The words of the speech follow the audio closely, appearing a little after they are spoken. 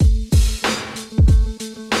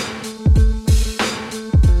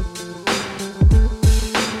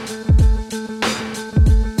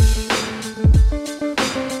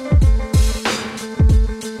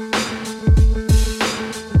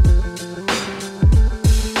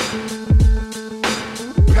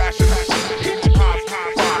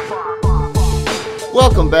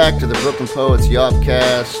Welcome back to the Brooklyn Poets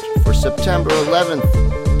Yawpcast for September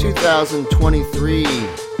 11th, 2023.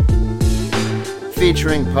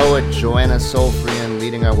 Featuring poet Joanna Solfrian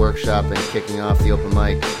leading our workshop and kicking off the open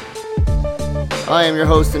mic. I am your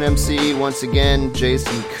host and MC, once again,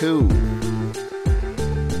 Jason Koo.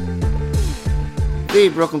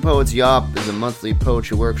 The Brooklyn Poets Yawp is a monthly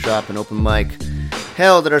poetry workshop and open mic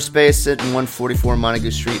held at our space at 144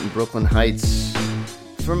 Montague Street in Brooklyn Heights.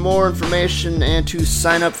 For more information and to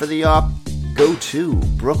sign up for the Yawp, go to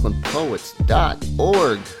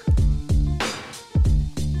brooklynpoets.org.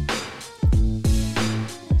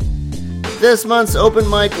 This month's open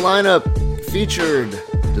mic lineup featured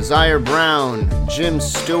Desire Brown, Jim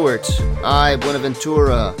Stewart, I.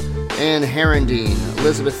 Buenaventura, Ann Herendine,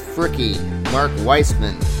 Elizabeth Fricky, Mark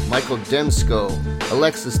Weissman, Michael Demsko,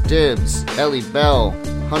 Alexis Dibbs, Ellie Bell,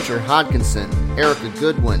 Hunter Hodkinson, Erica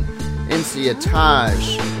Goodwin, Insia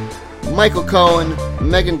Taj, Michael Cohen,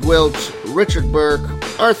 Megan Gwilch, Richard Burke,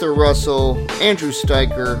 Arthur Russell, Andrew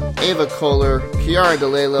Steicher, Eva Koehler, Kiara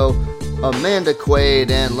DeLelo, Amanda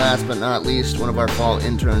Quaid, and last but not least, one of our fall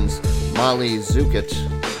interns, Molly Zuckett.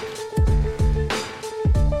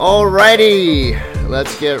 Alrighty,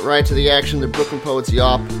 let's get right to the action. The Brooklyn Poets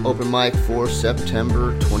Yawp open mic for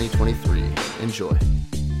September 2023. Enjoy.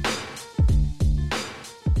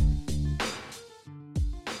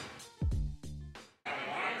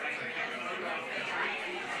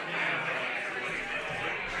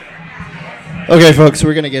 Okay, folks,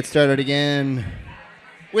 we're going to get started again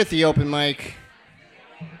with the open mic.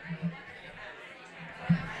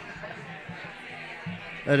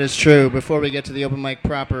 That is true. Before we get to the open mic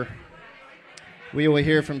proper, we will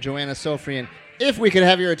hear from Joanna Solfrian. If we could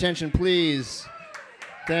have your attention, please.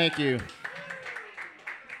 Thank you.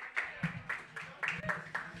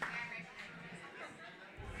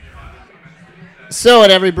 So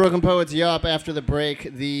at every Brooklyn Poets Yawp after the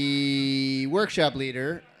break, the workshop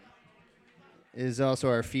leader is also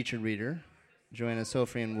our featured reader. Joanna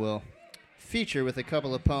Solfrian will feature with a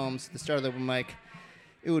couple of poems at the start of the open mic.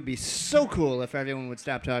 It would be so cool if everyone would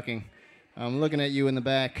stop talking. I'm looking at you in the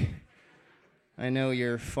back. I know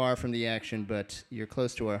you're far from the action, but you're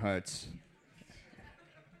close to our hearts.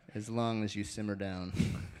 As long as you simmer down.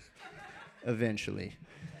 Eventually.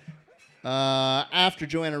 After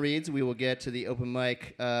Joanna reads, we will get to the open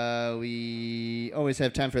mic. We always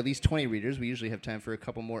have time for at least 20 readers. We usually have time for a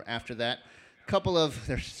couple more after that.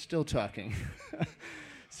 They're still talking.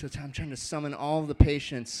 So I'm trying to summon all of the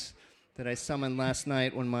patience that I summoned last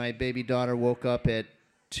night when my baby daughter woke up at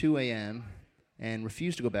 2 a.m. and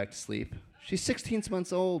refused to go back to sleep. She's 16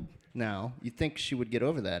 months old now. You'd think she would get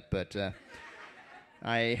over that, but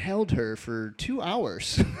I held her for 2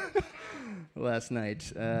 hours last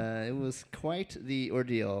night. It was quite the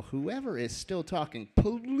ordeal. Whoever is still talking,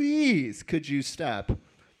 please, could you stop?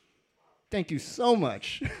 Thank you so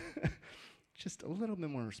much. Just a little bit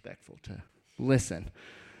more respectful to listen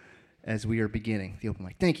as we are beginning the open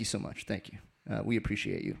mic. Thank you so much. Thank you. We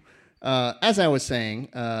appreciate you. As I was saying,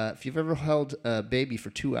 if you've ever held a baby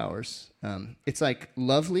for 2 hours, it's like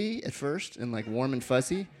lovely at first and like warm and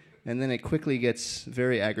fuzzy, and then it quickly gets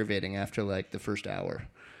very aggravating after like the first hour.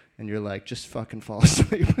 And you're like, just fucking fall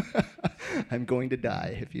asleep. I'm going to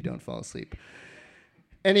die if you don't fall asleep.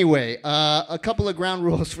 Anyway, a couple of ground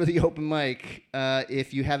rules for the open mic.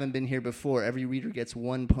 If you haven't been here before, every reader gets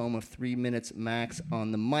one poem of 3 minutes max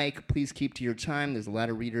on the mic. Please keep to your time. There's a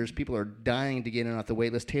lot of readers. People are dying to get in off the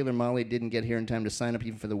wait list. Taylor Molly didn't get here in time to sign up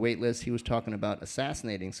even for the wait list. He was talking about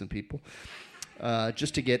assassinating some people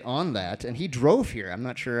just to get on that. And he drove here. I'm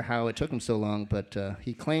not sure how it took him so long, but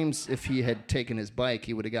he claims if he had taken his bike,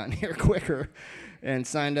 he would have gotten here quicker and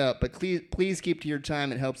signed up. But please keep to your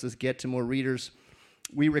time. It helps us get to more readers.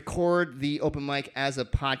 We record the open mic as a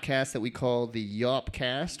podcast that we call the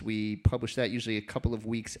Yawpcast. We publish that usually a couple of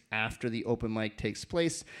weeks after the open mic takes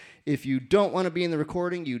place. If you don't want to be in the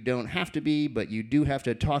recording, you don't have to be, but you do have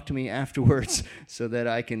to talk to me afterwards so that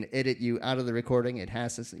I can edit you out of the recording. It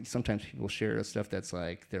has this, sometimes people share stuff that's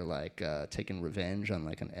like, they're like taking revenge on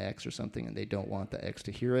like an ex or something, and they don't want the ex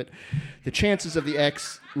to hear it. The chances of the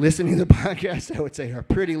ex listening to the podcast, I would say, are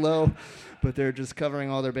pretty low, but they're just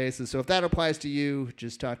covering all their bases. So if that applies to you,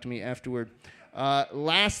 just talk to me afterward.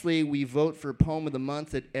 Lastly, we vote for Poem of the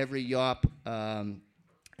Month at every Yawp,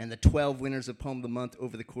 and the 12 winners of Poem of the Month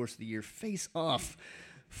over the course of the year face off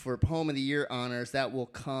for Poem of the Year honors. That will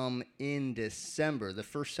come in December. The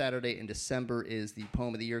first Saturday in December is the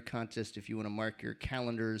Poem of the Year contest. If you want to mark your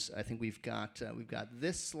calendars, I think we've got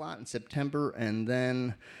this slot in September and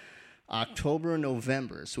then October and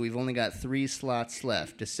November. So we've only got 3 slots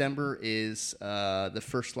left. December is the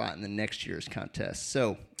first slot in the next year's contest.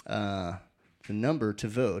 So the number to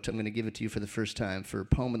vote. I'm going to give it to you for the first time for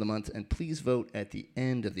Poem of the Month, and please vote at the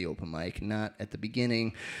end of the open mic, not at the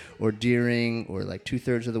beginning or during or like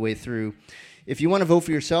 2/3 of the way through. If you want to vote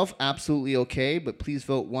for yourself, absolutely okay, but please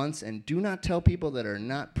vote once, and do not tell people that are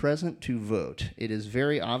not present to vote. It is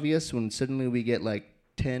very obvious when suddenly we get like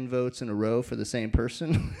 10 votes in a row for the same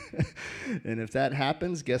person. And if that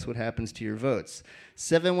happens, guess what happens to your votes?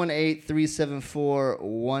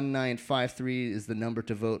 718-374-1953 is the number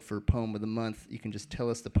to vote for Poem of the Month. You can just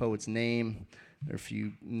tell us the poet's name, or if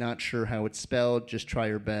you're not sure how it's spelled, just try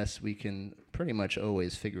your best. We can pretty much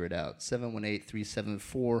always figure it out.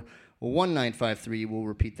 718-374-1953. We'll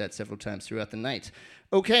repeat that several times throughout the night.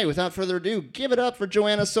 Okay, without further ado, give it up for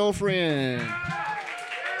Joanna Solfrian.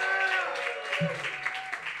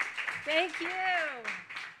 Thank you.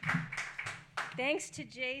 Thanks to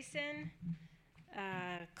Jason,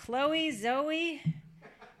 Chloe, Zoe.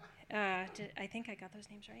 I think I got those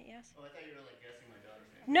names right, yes? Oh, I thought you were like guessing my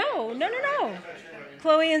daughter's name. No.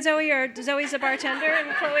 Chloe and Zoe Zoe's a bartender,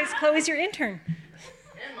 and Chloe's your intern.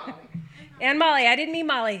 And Molly. And Molly. I didn't mean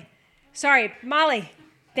Molly. Sorry, Molly.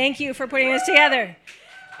 Thank you for putting this together.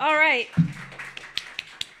 All right.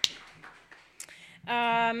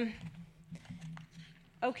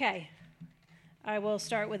 Okay. I will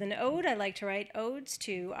start with an ode. I like to write odes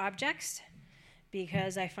to objects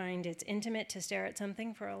because I find it's intimate to stare at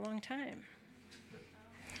something for a long time.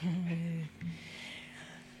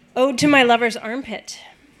 Ode to my lover's armpit.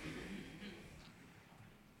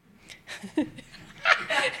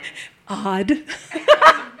 Odd.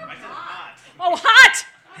 Oh, hot!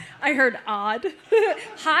 I heard odd.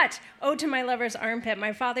 Hot. Ode to my lover's armpit.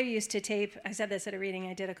 My father used to tape, I said this at a reading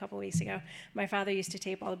I did a couple weeks ago. My father used to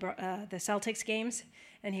tape all the Celtics games,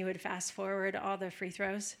 and he would fast forward all the free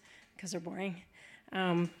throws because they're boring.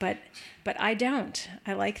 But I don't.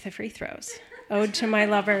 I like the free throws. Ode to my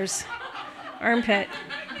lover's armpit.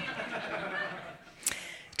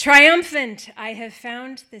 Triumphant, I have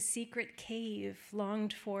found the secret cave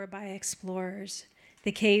longed for by explorers.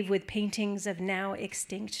 The cave with paintings of now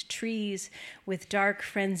extinct trees with dark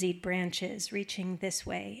frenzied branches reaching this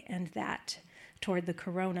way and that toward the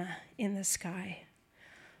corona in the sky.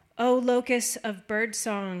 O locus of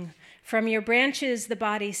birdsong, from your branches the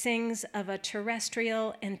body sings of a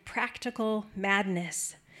terrestrial and practical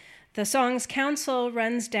madness. The song's counsel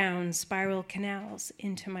runs down spiral canals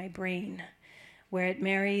into my brain, where it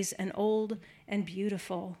marries an old and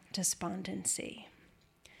beautiful despondency.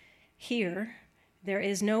 Here, there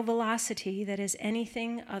is no velocity that is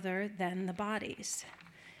anything other than the body's.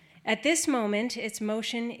 At this moment, its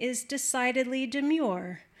motion is decidedly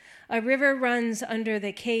demure. A river runs under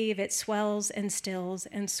the cave, it swells and stills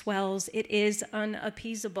and swells. It is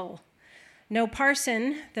unappeasable. No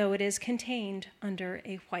parson, though it is contained under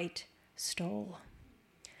a white stole.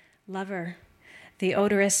 Lover, the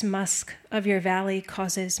odorous musk of your valley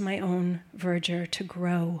causes my own verdure to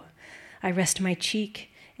grow. I rest my cheek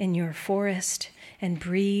in your forest and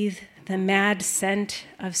breathe the mad scent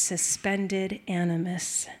of suspended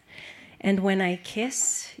animus. And when I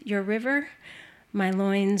kiss your river, my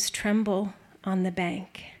loins tremble on the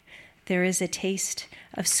bank. There is a taste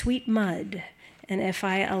of sweet mud, and if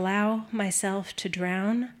I allow myself to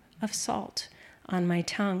drown, of salt on my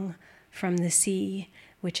tongue from the sea,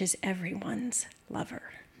 which is everyone's lover.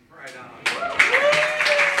 Right on.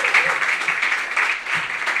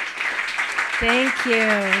 Thank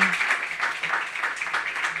you.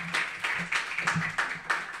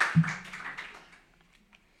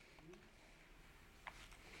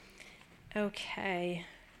 Okay.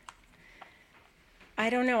 I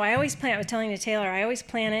don't know. I was telling Taylor, I always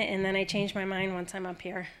plan it and then I change my mind once I'm up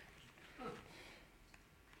here.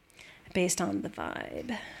 Based on the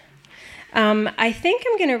vibe. I think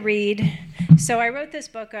I'm going to read. So I wrote this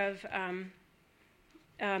book of,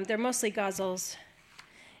 they're mostly ghazals.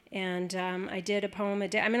 And I did a poem a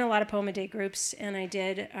day. I'm in a lot of poem a day groups, and I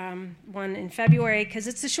did one in February because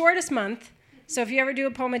it's the shortest month. So if you ever do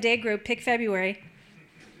a poem a day group, pick February.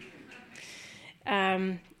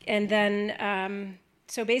 And then,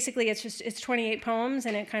 so basically it's 28 poems,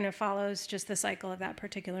 and it kind of follows just the cycle of that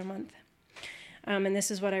particular month. And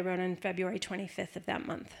this is what I wrote on February 25th of that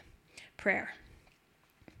month. Prayer.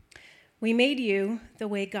 We made you the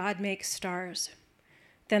way God makes stars.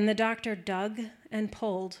 Then the doctor dug and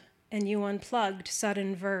pulled, and you unplugged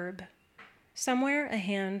sudden verb. Somewhere a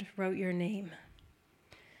hand wrote your name.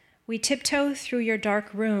 We tiptoe through your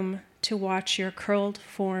dark room to watch your curled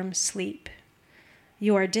form sleep.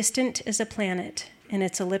 You are distant as a planet in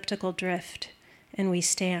its elliptical drift, and we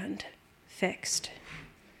stand fixed.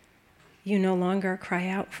 You no longer cry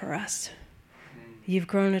out for us. You've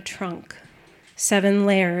grown a trunk, 7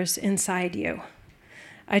 layers inside you.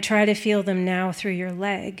 I try to feel them now through your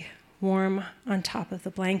leg, warm on top of the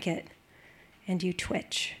blanket, and you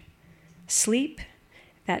twitch. Sleep,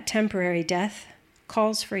 that temporary death,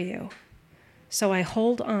 calls for you. So I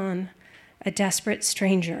hold on, a desperate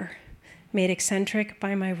stranger, made eccentric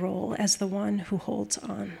by my role as the one who holds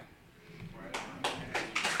on.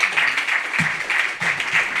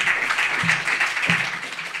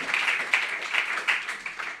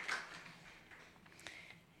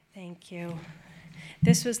 Thank you.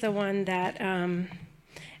 This was the one that, and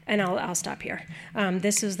I'll stop here.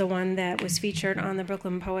 This is the one that was featured on the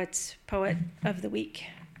Brooklyn Poets Poet of the Week.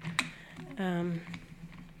 Has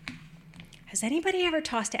anybody ever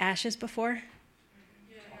tossed ashes before?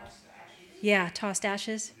 Yeah, tossed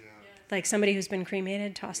ashes? Yeah. Like somebody who's been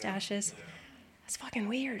cremated, tossed ashes? Yeah. That's fucking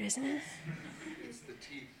weird, isn't it? It's the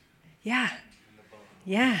teeth. Yeah.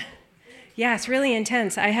 Yeah. Yeah, it's really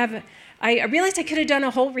intense. I realized I could have done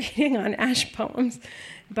a whole reading on ash poems,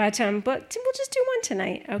 but we'll just do one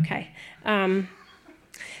tonight. Okay. And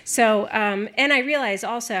I realize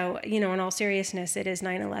also, in all seriousness, it is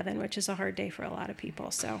 9/11, which is a hard day for a lot of people.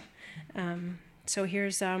 So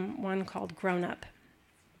here's one called Grown Up.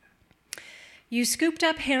 You scooped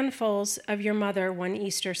up handfuls of your mother one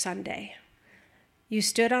Easter Sunday. You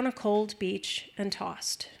stood on a cold beach and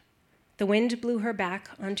tossed. The wind blew her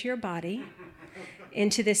back onto your body,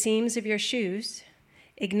 into the seams of your shoes,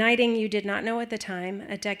 igniting, you did not know at the time,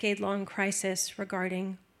 a decade-long crisis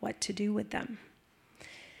regarding what to do with them.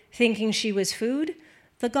 Thinking she was food,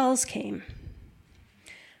 the gulls came.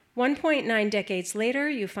 1.9 decades later,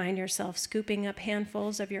 you find yourself scooping up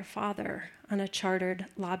handfuls of your father on a chartered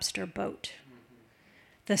lobster boat.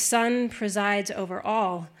 The sun presides over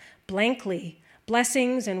all, blankly,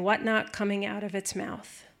 blessings and whatnot coming out of its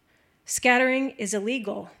mouth. Scattering is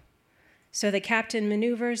illegal, so the captain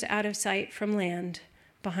maneuvers out of sight from land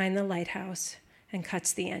behind the lighthouse and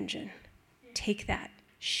cuts the engine. Take that,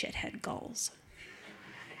 shithead gulls.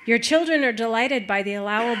 Your children are delighted by the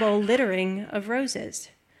allowable littering of roses.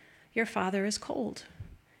 Your father is cold.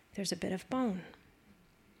 There's a bit of bone.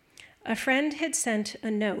 A friend had sent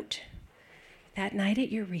a note. That night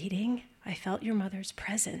at your reading, I felt your mother's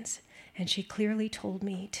presence, and she clearly told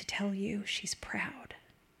me to tell you she's proud.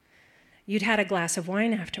 You'd had a glass of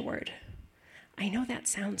wine afterward. I know that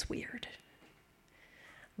sounds weird.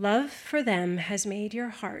 Love for them has made your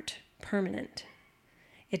heart permanent.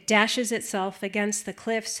 It dashes itself against the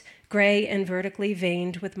cliffs, gray and vertically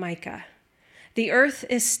veined with mica. The earth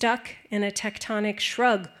is stuck in a tectonic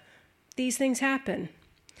shrug. These things happen.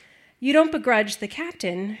 You don't begrudge the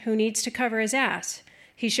captain who needs to cover his ass.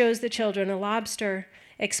 He shows the children a lobster,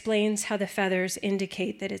 explains how the feathers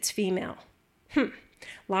indicate that it's female.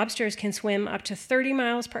 Lobsters can swim up to 30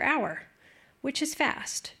 miles per hour, which is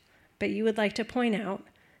fast, but you would like to point out,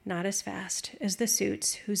 not as fast as the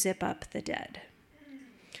suits who zip up the dead.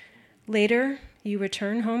 Later, you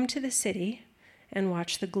return home to the city and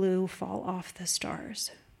watch the glue fall off the stars.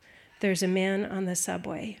 There's a man on the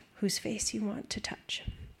subway whose face you want to touch.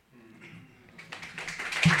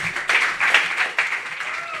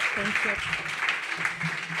 Thank you.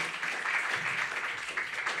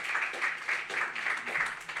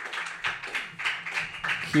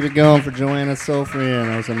 Keep it going for Joanna Solfrian.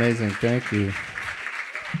 That was amazing. Thank you.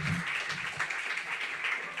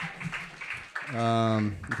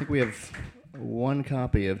 I think we have one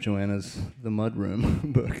copy of Joanna's The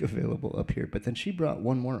Mudroom book available up here, but then she brought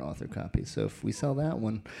one more author copy, so if we sell that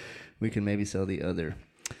one, we can maybe sell the other.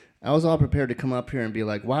 I was all prepared to come up here and be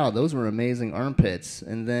like, wow, those were amazing armpits,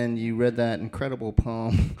 and then you read that incredible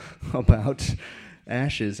poem about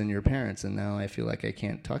ashes and your parents, and now I feel like I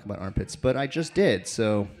can't talk about armpits, but I just did,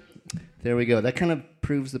 so there we go. That kind of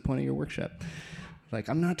proves the point of your workshop. Like,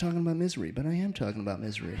 I'm not talking about misery, but I am talking about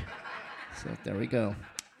misery. So there we go.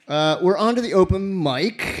 We're on to the open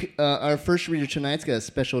mic. Our first reader tonight's got a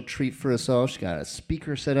special treat for us all. She's got a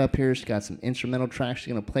speaker set up here. She's got some instrumental tracks.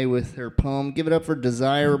 She's going to play with her poem. Give it up for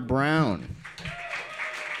Desire Brown.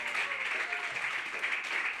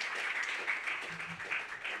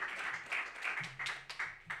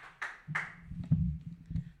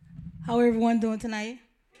 How everyone doing tonight?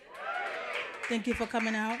 Thank you for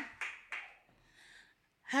coming out.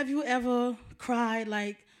 Have you ever cried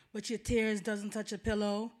but your tears doesn't touch a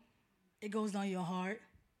pillow? It goes down your heart.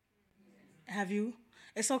 Have you?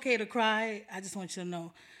 It's okay to cry. I just want you to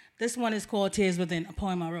know. This one is called Tears Within, a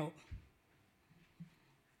poem I wrote.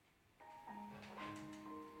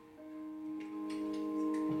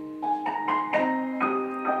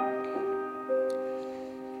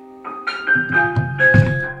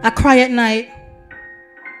 I cry at night,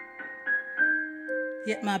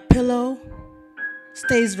 yet my pillow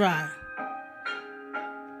stays dry.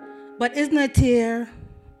 But isn't a tear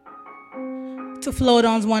to float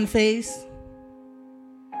on one's face?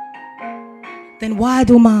 Then why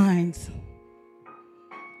do mine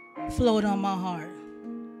float on my heart?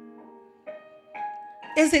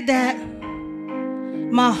 Is it that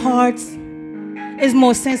my heart is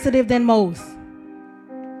more sensitive than most?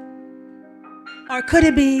 Or could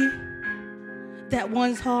it be that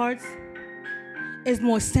one's heart is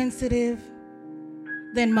more sensitive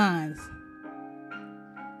than mine?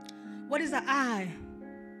 What is an eye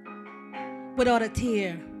without a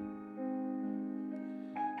tear?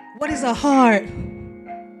 What is a heart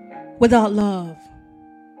without love?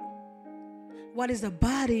 What is a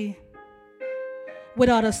body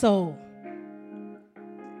without a soul?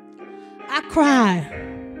 I cry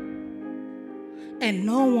and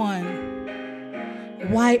no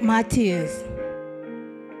one wipe my tears.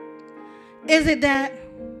 Is it that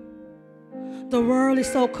the world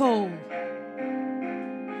is so cold?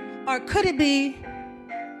 Or could it be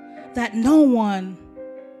that no one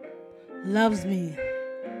loves me?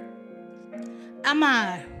 Am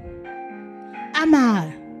I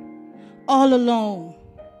all alone,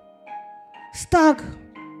 stuck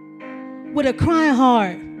with a crying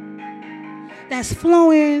heart that's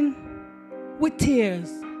flowing with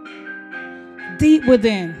tears deep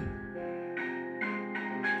within?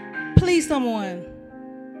 Please, someone,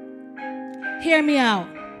 hear me out.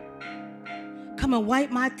 Come and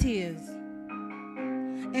wipe my tears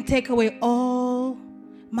and take away all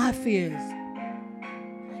my fears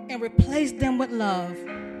and replace them with love,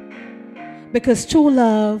 because true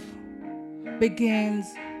love begins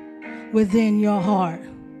within your heart.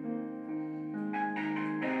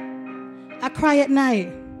 I cry at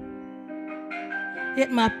night,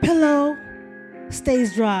 yet my pillow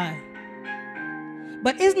stays dry.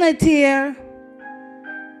 But isn't a tear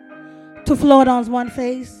to float on one's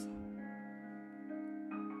face?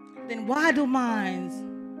 Then why do mine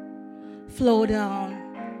flow down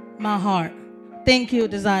my heart? Thank you,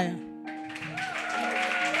 Desire.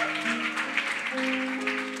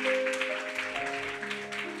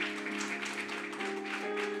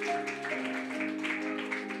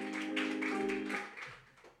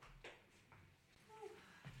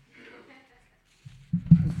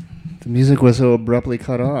 The music was so abruptly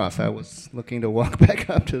cut off. I was looking to walk back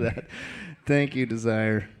up to that. Thank you,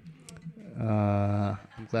 Desire. I'm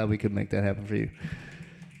glad we could make that happen for you.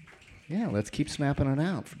 Yeah, let's keep snapping it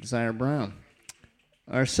out for Desire Brown.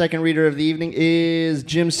 Our second reader of the evening is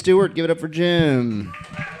Jim Stewart. Give it up for Jim.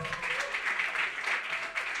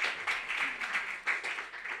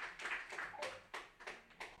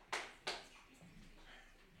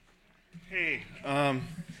 Hey,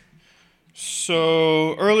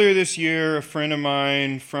 so earlier this year, a friend of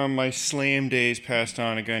mine from my slam days passed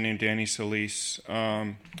on, a guy named Danny Solis.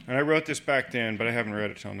 And I wrote this back then, but I haven't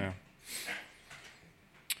read it till now.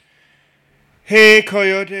 Hey,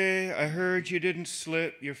 Coyote, I heard you didn't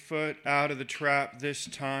slip your foot out of the trap this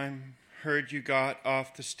time. Heard you got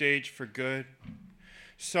off the stage for good.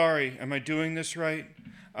 Sorry, am I doing this right?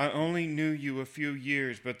 I only knew you a few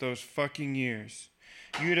years, but those fucking years.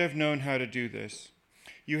 You'd have known how to do this.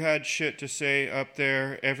 You had shit to say up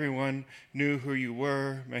there. Everyone knew who you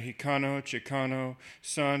were. Mexicano, Chicano,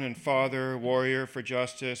 son and father, warrior for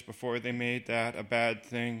justice before they made that a bad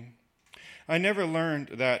thing. I never learned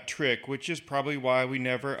that trick, which is probably why we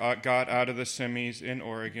never got out of the semis in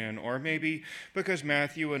Oregon, or maybe because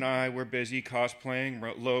Matthew and I were busy cosplaying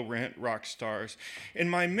low-rent rock stars. In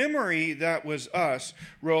my memory, that was us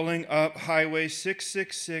rolling up Highway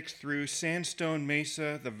 666 through Sandstone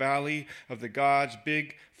Mesa, the Valley of the Gods,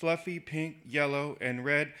 big, fluffy, pink, yellow, and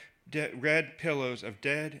red pillows of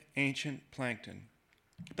dead, ancient plankton.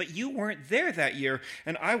 But you weren't there that year,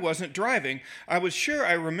 and I wasn't driving. I was sure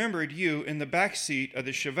I remembered you in the back seat of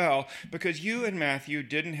the Chevelle because you and Matthew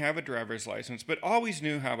didn't have a driver's license, but always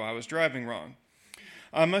knew how I was driving wrong.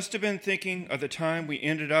 I must have been thinking of the time we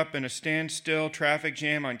ended up in a standstill traffic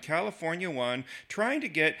jam on California 1 trying to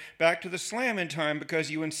get back to the Slam in time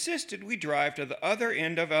because you insisted we drive to the other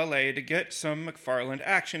end of L.A. to get some McFarland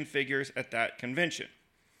action figures at that convention.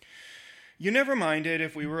 You never minded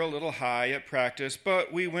if we were a little high at practice,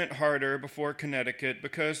 but we went harder before Connecticut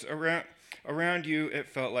because around you it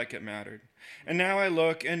felt like it mattered. And now I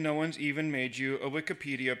look and no one's even made you a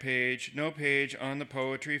Wikipedia page, no page on the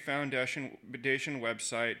Poetry Foundation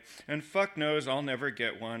website, and fuck knows I'll never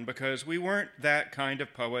get one because we weren't that kind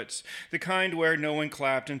of poets, the kind where no one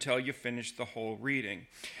clapped until you finished the whole reading.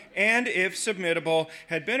 And if Submittable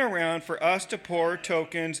had been around for us to pour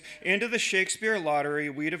tokens into the Shakespeare lottery,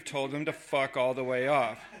 we'd have told them to fuck all the way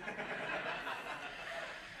off.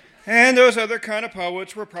 And those other kind of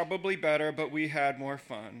poets were probably better, but we had more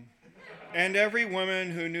fun. And every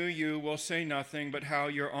woman who knew you will say nothing but how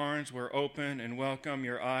your arms were open and welcome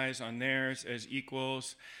your eyes on theirs as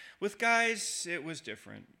equals. With guys, it was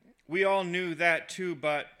different. We all knew that too,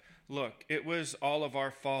 but look, it was all of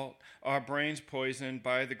our fault. Our brains poisoned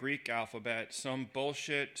by the Greek alphabet, some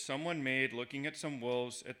bullshit someone made looking at some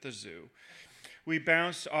wolves at the zoo. We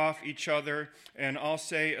bounced off each other, and I'll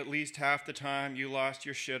say at least half the time you lost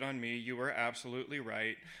your shit on me, you were absolutely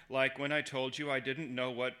right. Like when I told you I didn't know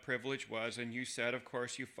what privilege was, and you said, of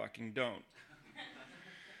course you fucking don't.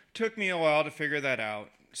 Took me a while to figure that out.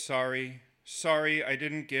 Sorry I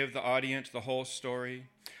didn't give the audience the whole story.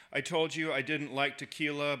 I told you I didn't like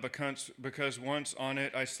tequila because once on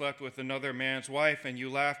it I slept with another man's wife, and you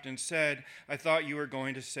laughed and said, I thought you were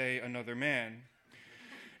going to say another man.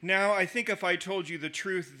 Now, I think if I told you the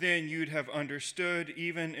truth then, you'd have understood,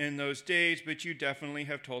 even in those days, but you definitely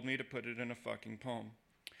have told me to put it in a fucking poem.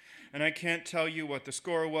 And I can't tell you what the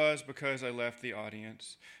score was because I left the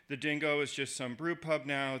audience. The Dingo is just some brew pub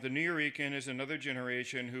now. The Nuyorican is another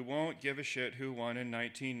generation who won't give a shit who won in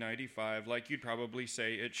 1995, like you'd probably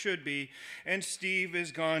say it should be. And Steve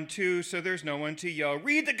is gone too, so there's no one to yell,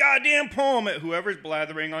 read the goddamn poem at whoever's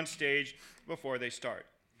blathering on stage before they start.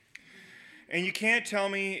 And you can't tell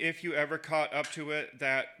me if you ever caught up to it,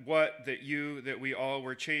 that we all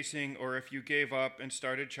were chasing, or if you gave up and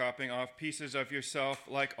started chopping off pieces of yourself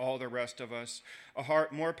like all the rest of us. A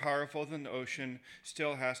heart more powerful than the ocean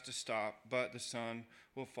still has to stop, but the sun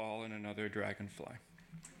will fall in another dragonfly.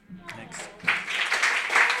 Thanks.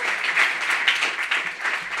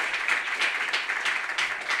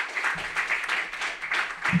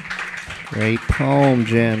 Great poem,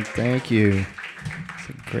 Jim. Thank you. It's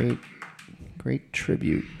a great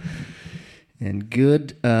tribute, and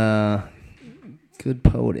good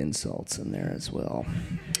poet insults in there as well.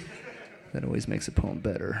 That always makes a poem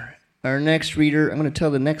better. Our next reader, I'm going to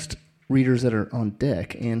tell the next readers that are on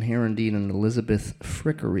deck, Anne Herondine and Elizabeth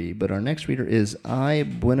Frickery, but our next reader is I.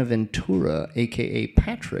 Buenaventura, a.k.a.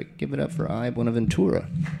 Patrick. Give it up for I. Buenaventura.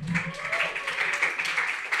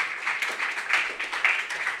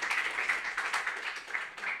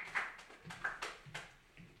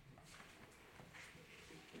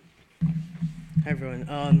 Hi, everyone.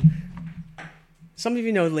 Some of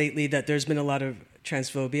you know lately that there's been a lot of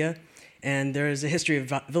transphobia, and there is a history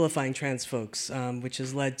of vilifying trans folks, which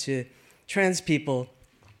has led to trans people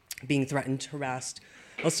being threatened, harassed,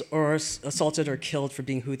 or assaulted or killed for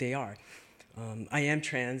being who they are. I am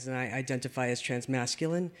trans, and I identify as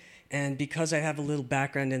transmasculine, and because I have a little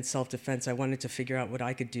background in self-defense, I wanted to figure out what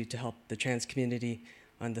I could do to help the trans community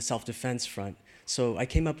on the self-defense front. So I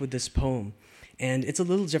came up with this poem. And it's a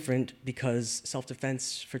little different because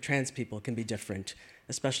self-defense for trans people can be different,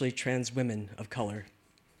 especially trans women of color.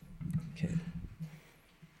 Okay.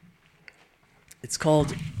 It's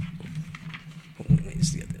called... Let me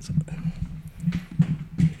just get this up.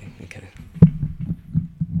 Okay.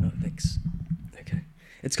 Oh, thanks. Okay.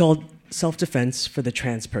 It's called Self-Defense for the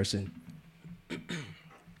Trans Person.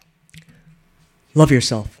 Love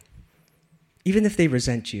yourself, even if they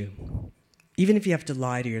resent you. Even if you have to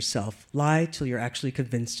lie to yourself, lie till you're actually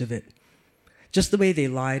convinced of it. Just the way they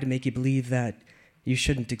lie to make you believe that you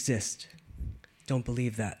shouldn't exist. Don't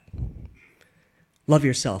believe that. Love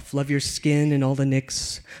yourself. Love your skin and all the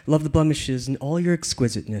nicks. Love the blemishes and all your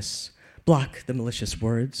exquisiteness. Block the malicious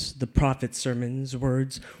words, the prophet's sermons,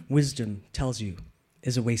 words wisdom tells you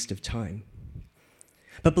is a waste of time.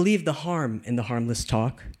 But believe the harm in the harmless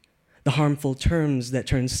talk, the harmful terms that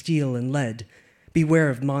turn steel and lead. Beware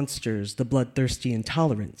of monsters, the bloodthirsty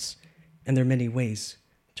intolerance, and their many ways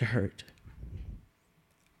to hurt.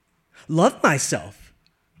 Love myself.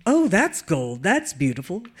 Oh, that's gold. That's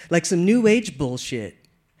beautiful. Like some new age bullshit.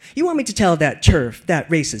 You want me to tell that turf, that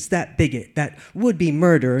racist, that bigot, that would-be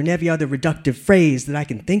murderer, and every other reductive phrase that I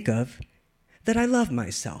can think of, that I love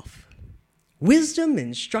myself. Wisdom,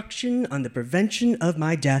 instruction on the prevention of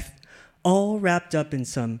my death, all wrapped up in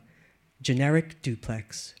some generic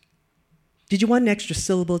duplex. Did you want an extra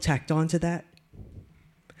syllable tacked onto that?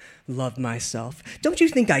 Love myself. Don't you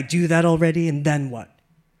think I do that already, and then what?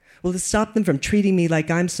 Will it stop them from treating me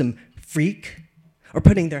like I'm some freak? Or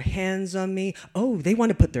putting their hands on me? Oh, they want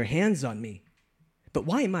to put their hands on me. But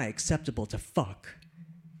why am I acceptable to fuck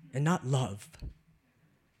and not love?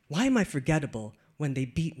 Why am I forgettable when they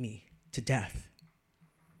beat me to death?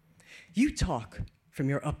 You talk from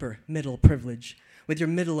your upper middle privilege, with your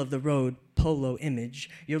middle-of-the-road polo image,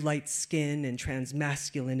 your light skin and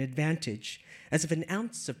transmasculine advantage, as if an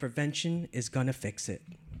ounce of prevention is gonna fix it.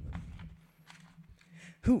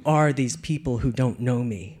 Who are these people who don't know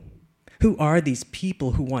me? Who are these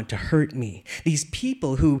people who want to hurt me? These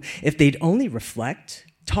people who, if they'd only reflect,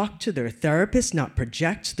 talk to their therapist, not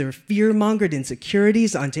project their fear-mongered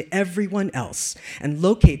insecurities onto everyone else, and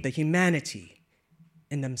locate the humanity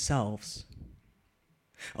in themselves.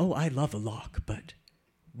 Oh, I love a lock, but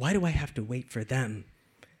why do I have to wait for them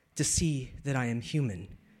to see that I am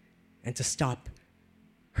human and to stop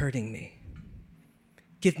hurting me?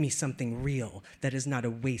 Give me something real that is not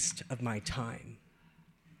a waste of my time.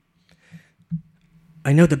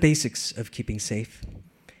 I know the basics of keeping safe,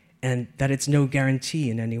 and that it's no guarantee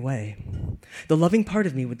in any way. The loving part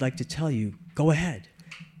of me would like to tell you, go ahead,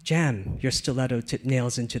 jam your stiletto-tipped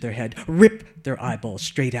nails into their head, rip their eyeballs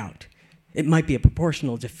straight out. It might be a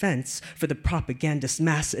proportional defense for the propagandist's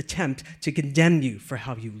mass attempt to condemn you for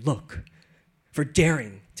how you look, for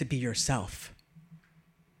daring to be yourself.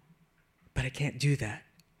 But I can't do that,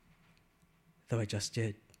 though I just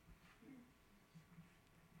did.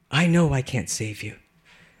 I know I can't save you.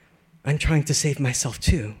 I'm trying to save myself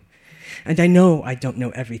too. And I know I don't know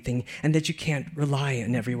everything and that you can't rely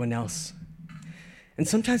on everyone else. And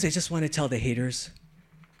sometimes I just want to tell the haters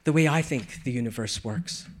the way I think the universe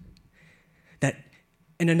works. That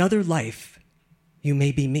in another life, you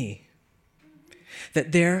may be me.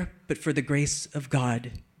 That there, but for the grace of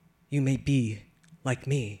God, you may be like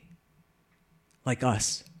me, like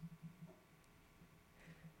us.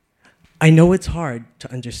 I know it's hard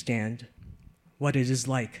to understand what it is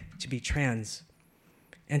like to be trans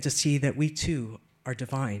and to see that we too are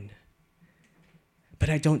divine. But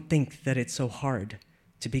I don't think that it's so hard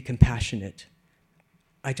to be compassionate.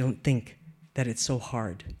 I don't think that it's so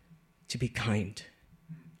hard to be kind.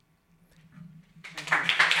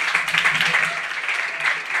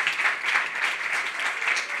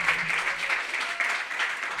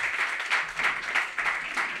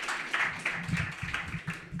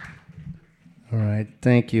 All right,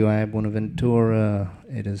 thank you, I, Buenaventura.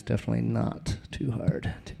 It is definitely not too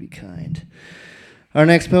hard to be kind. Our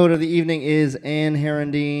next poet of the evening is Anne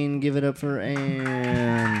Herendine. Give it up for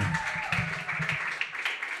Anne.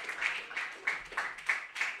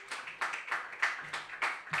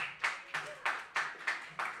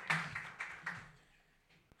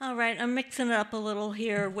 All right, I'm mixing it up a little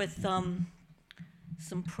here with some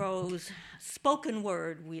prose. Spoken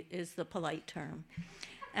word is the polite term.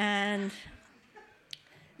 And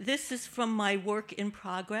this is from my work in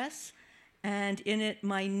progress, and in it,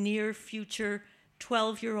 my near future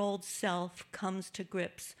 12-year-old self comes to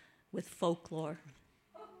grips with folklore.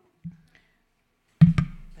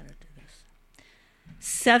 Better do this.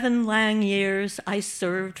 7 lang years I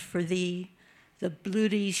served for thee, the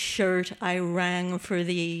bloody shirt I rang for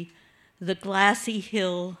thee, the glassy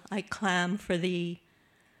hill I clamb for thee,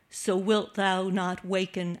 so wilt thou not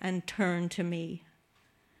waken and turn to me.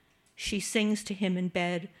 She sings to him in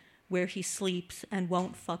bed where he sleeps and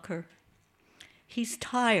won't fuck her. He's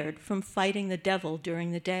tired from fighting the devil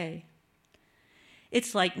during the day.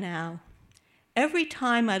 It's like now. Every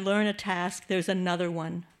time I learn a task, there's another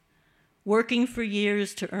one. Working for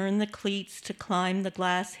years to earn the cleats to climb the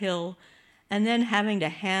glass hill, and then having to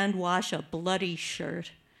hand wash a bloody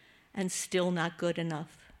shirt, and still not good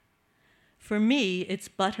enough. For me, it's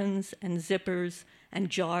buttons and zippers and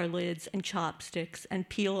jar lids and chopsticks and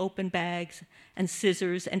peel open bags and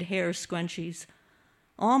scissors and hair scrunchies.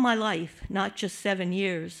 All my life, not just 7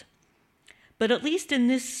 years. But at least in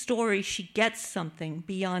this story, she gets something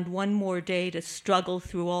beyond one more day to struggle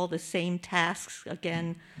through all the same tasks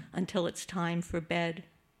again until it's time for bed.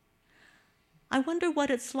 I wonder what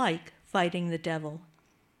it's like fighting the devil.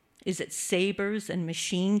 Is it sabers and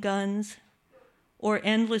machine guns? Or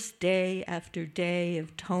endless day after day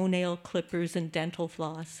of toenail clippers and dental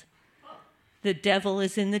floss? The devil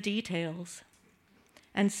is in the details.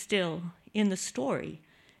 And still, in the story,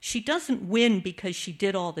 she doesn't win because she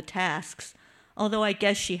did all the tasks, although I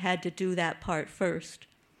guess she had to do that part first.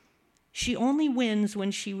 She only wins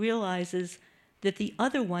when she realizes that the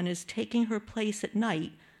other one is taking her place at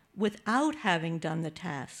night without having done the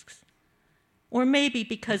tasks. Or maybe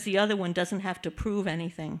because the other one doesn't have to prove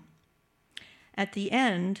anything. At the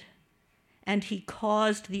end, and he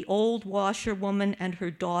caused the old washerwoman and her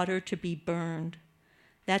daughter to be burned.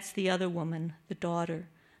 That's the other woman, the daughter,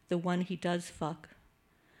 the one he does fuck.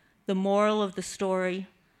 The moral of the story,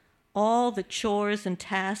 all the chores and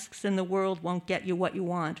tasks in the world won't get you what you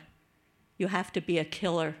want. You have to be a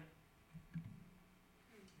killer.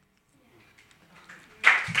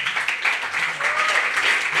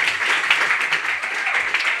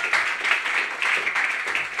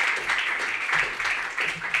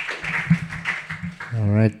 All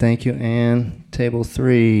right, thank you, Anne. Table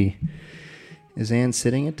 3. Is Anne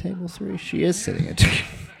sitting at table 3? She is sitting at table.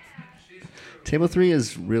 Table 3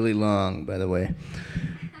 is really long, by the way.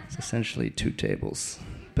 It's essentially 2 tables.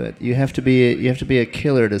 But you have to be a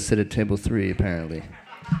killer to sit at table 3, apparently.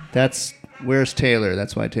 Where's Taylor?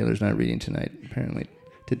 That's why Taylor's not reading tonight, apparently.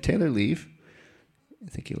 Did Taylor leave? I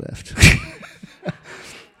think he left. I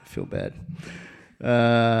feel bad.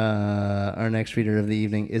 Our next reader of the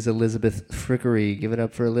evening is Elizabeth Frickery. Give it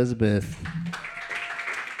up for Elizabeth.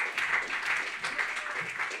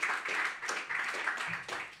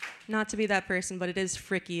 Not to be that person, but it is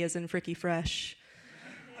Fricky as in Fricky Fresh.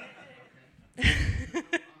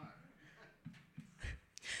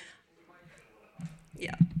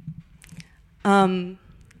 Yeah.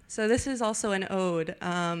 So this is also an ode.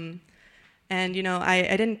 And,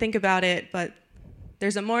 I didn't think about it, but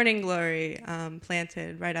there's a morning glory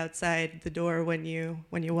planted right outside the door when you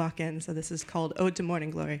walk in. So this is called Ode to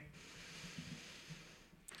Morning Glory.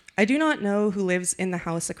 I do not know who lives in the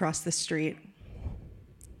house across the street.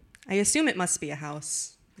 I assume it must be a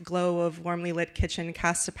house. The glow of warmly lit kitchen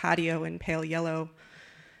casts a patio in pale yellow.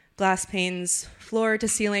 Glass panes, floor to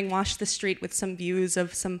ceiling, wash the street with some views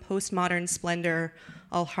of some postmodern splendor,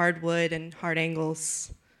 all hardwood and hard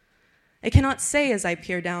angles. I cannot say as I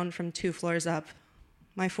peer down from 2 floors up.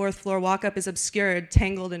 My 4th floor walk-up is obscured,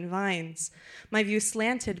 tangled in vines, my view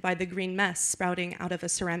slanted by the green mess sprouting out of a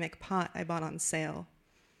ceramic pot I bought on sale.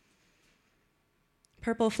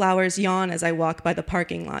 Purple flowers yawn as I walk by the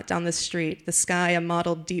parking lot down the street, the sky a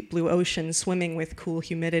mottled deep blue ocean swimming with cool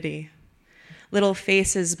humidity. Little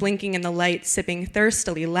faces blinking in the light, sipping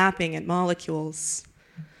thirstily, lapping at molecules.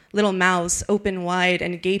 Little mouths open wide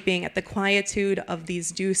and gaping at the quietude of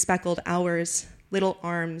these dew-speckled hours. Little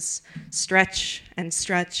arms stretch and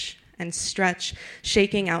stretch and stretch,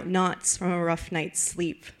 shaking out knots from a rough night's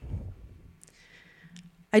sleep.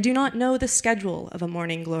 I do not know the schedule of a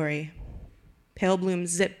morning glory. Pale blooms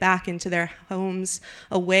zip back into their homes,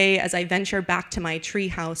 away as I venture back to my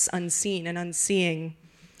treehouse, unseen and unseeing.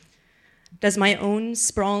 Does my own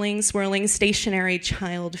sprawling, swirling, stationary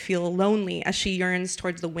child feel lonely as she yearns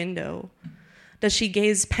towards the window? Does she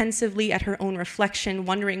gaze pensively at her own reflection,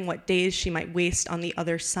 wondering what days she might waste on the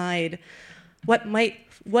other side? What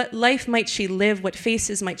life might she live? What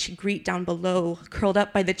faces might she greet down below, curled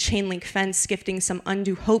up by the chain link fence, gifting some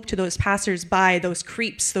undue hope to those passers-by, those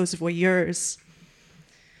creeps, those voyeurs?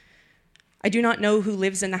 I do not know who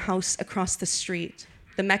lives in the house across the street,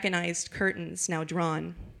 the mechanized curtains now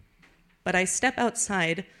drawn. But I step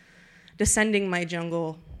outside, descending my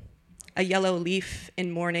jungle. A yellow leaf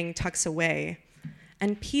in morning tucks away,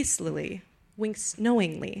 and peace lily winks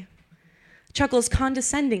knowingly, chuckles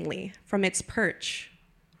condescendingly from its perch,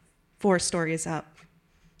 4 stories up.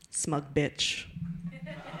 Smug bitch.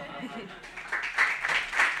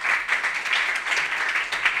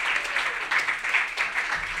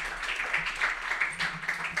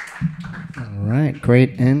 All right,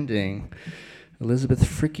 great ending. Elizabeth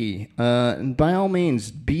Fricky. And by all means,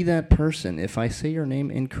 be that person. If I say your name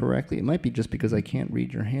incorrectly, it might be just because I can't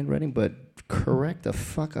read your handwriting, but correct the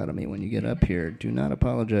fuck out of me when you get up here. Do not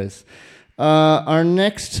apologize. Our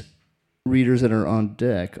next readers that are on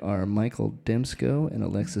deck are Michael Demsko and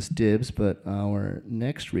Alexis Dibbs, but our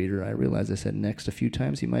next reader, I realize I said next a few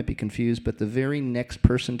times, you might be confused, but the very next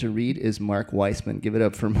person to read is Mark Weissman. Give it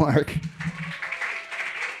up for Mark.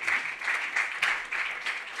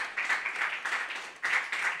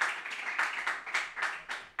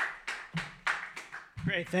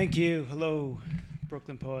 Great, thank you. Hello,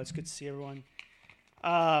 Brooklyn Poets. Good to see everyone.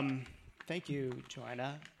 Thank you,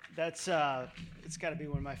 Joanna. That's it's got to be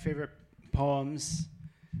one of my favorite poems.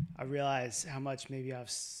 I realize how much maybe I've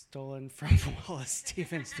stolen from Wallace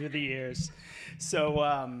Stevens through the years. So,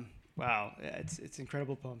 wow, it's an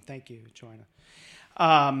incredible poem. Thank you,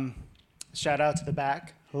 Joanna. Shout out to the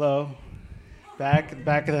back. Hello, back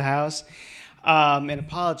of the house. And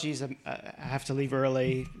apologies, I have to leave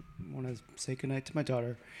early. I want to say goodnight to my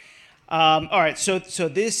daughter. All right, so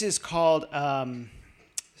this is called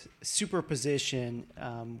superposition,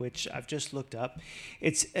 which I've just looked up.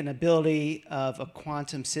 It's an ability of a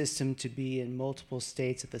quantum system to be in multiple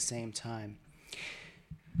states at the same time.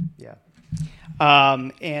 Yeah.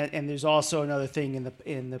 And there's also another thing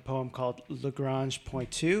in the poem called Lagrange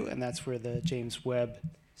Point 2, and that's where the James Webb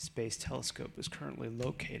Space Telescope is currently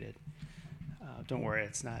located. Don't worry,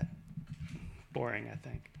 it's not boring, I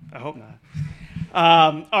think. I hope not.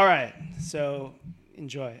 All right, so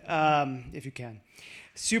enjoy, if you can.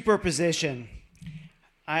 Superposition.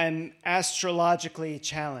 I'm astrologically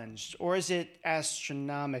challenged, or is it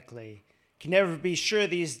astronomically? Can never be sure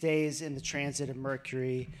these days in the transit of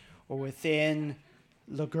Mercury or within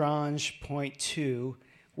Lagrange Point 2,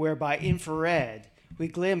 where by infrared we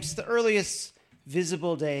glimpse the earliest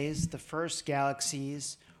visible days, the first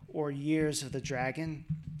galaxies, or years of the dragon?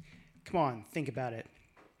 Come on, think about it.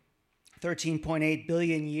 13.8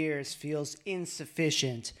 billion years feels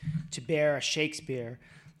insufficient to bear a Shakespeare,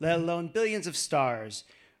 let alone billions of stars.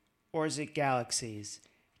 Or is it galaxies?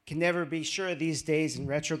 Can never be sure these days in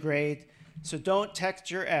retrograde, so don't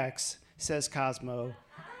text your ex, says Cosmo,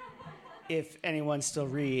 if anyone still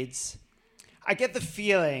reads. I get the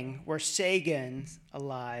feeling were Sagan's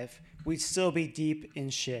alive, we'd still be deep in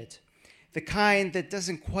shit. The kind that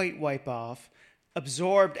doesn't quite wipe off,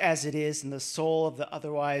 absorbed as it is in the soul of the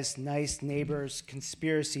otherwise nice neighbor's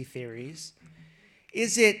conspiracy theories.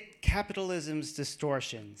 Is it capitalism's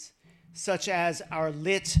distortions, such as our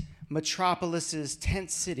lit metropolis's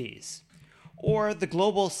tent cities, or the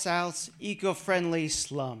global South's eco-friendly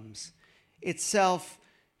slums, itself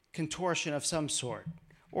contortion of some sort?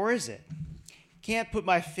 Or is it? Can't put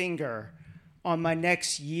my finger on my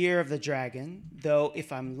next year of the dragon, though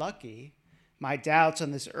if I'm lucky, my doubts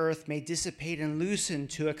on this earth may dissipate and loosen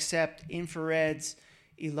to accept infrared's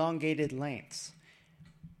elongated lengths,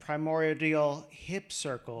 primordial hip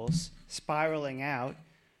circles spiraling out,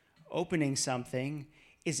 opening something.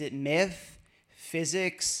 Is it myth,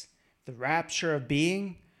 physics, the rapture of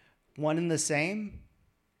being, one and the same?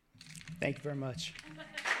 Thank you very much.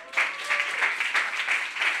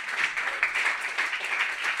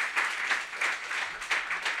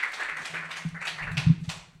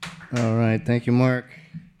 All right, thank you, Mark.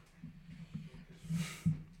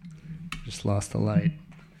 Just lost the light.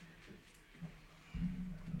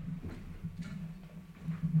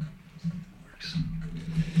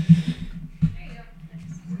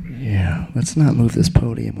 Yeah, let's not move this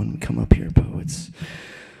podium when we come up here, poets.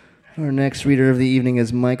 Our next reader of the evening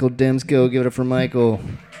is Michael Demsko. Give it up for Michael.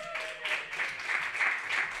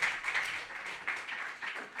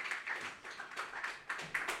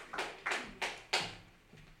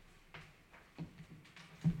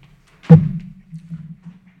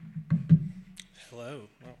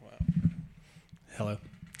 Hello.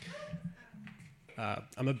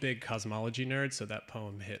 I'm a big cosmology nerd, so that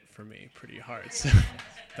poem hit for me pretty hard. So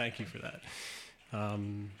thank you for that.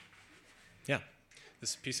 Yeah,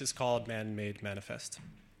 this piece is called Man-Made Manifest.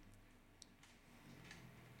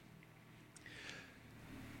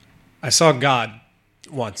 I saw God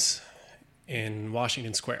once in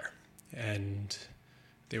Washington Square, and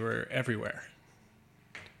they were everywhere.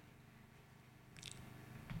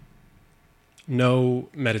 No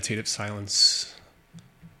meditative silence,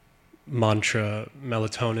 mantra,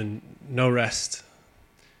 melatonin, no rest.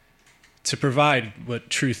 To provide what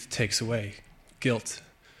truth takes away, guilt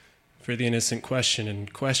for the innocent question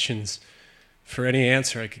and questions for any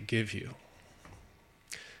answer I could give you.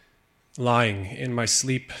 Lying in my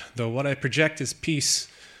sleep, though what I project is peace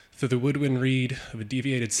through the woodwind reed of a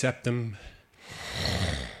deviated septum.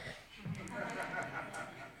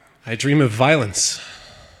 I dream of violence.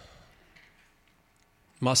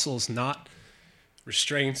 Muscles not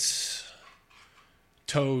restraints,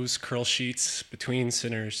 toes curl sheets between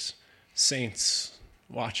sinners, saints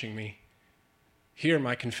watching me. Hear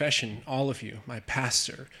my confession, all of you, my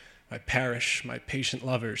pastor, my parish, my patient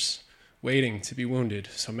lovers, waiting to be wounded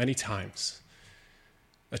so many times.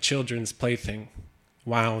 A children's plaything,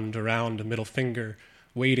 wound around a middle finger,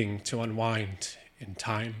 waiting to unwind in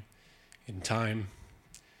time, in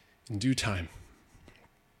due time.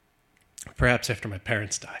 Perhaps after my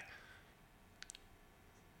parents die.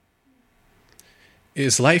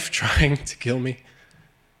 Is life trying to kill me?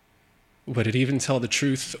 Would it even tell the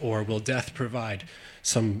truth, or will death provide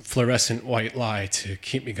some fluorescent white lie to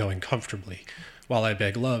keep me going comfortably while I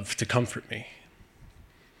beg love to comfort me?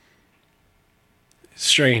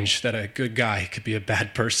 Strange that a good guy could be a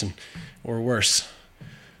bad person, or worse.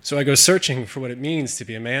 So I go searching for what it means to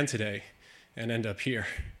be a man today and end up here.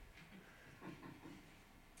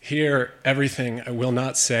 Hear everything I will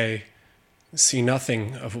not say, see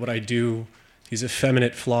nothing of what I do, these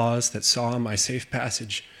effeminate flaws that saw my safe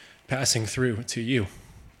passage passing through to you.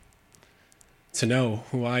 To know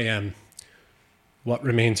who I am, what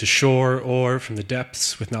remains ashore or from the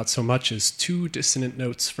depths with not so much as two dissonant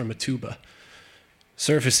notes from a tuba.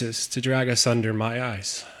 Surfaces to drag us under my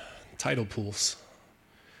eyes, tidal pools.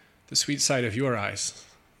 The sweet sight of your eyes,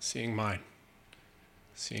 seeing mine,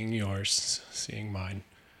 seeing yours, seeing mine,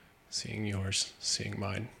 seeing yours, seeing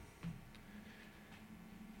mine.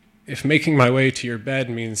 If making my way to your bed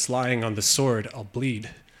means lying on the sword, I'll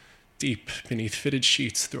bleed deep beneath fitted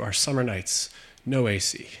sheets through our summer nights, no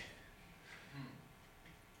AC.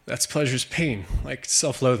 That's pleasure's pain, like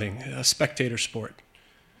self-loathing, a spectator sport.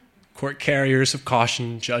 Court carriers of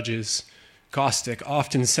caution, judges, caustic,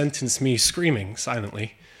 often sentence me screaming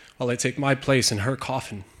silently, while I take my place in her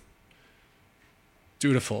coffin.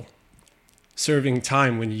 Dutiful, serving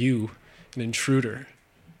time when you, an intruder,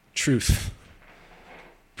 truth,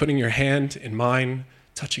 putting your hand in mine,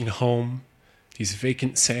 touching home, these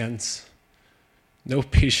vacant sands. No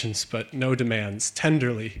patience, but no demands,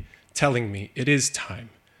 tenderly telling me it is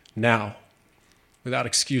time, now, without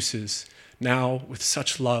excuses, now with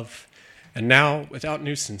such love, and now without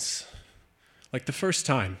nuisance, like the first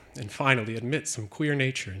time, and finally admit some queer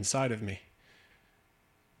nature inside of me.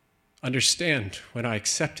 Understand when I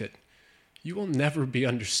accept it, you will never be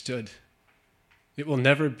understood. It will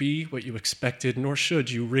never be what you expected, nor should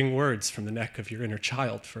you wring words from the neck of your inner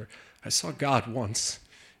child, for I saw God once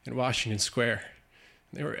in Washington Square,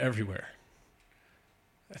 and they were everywhere.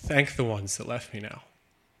 I thank the ones that left me now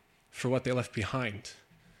for what they left behind.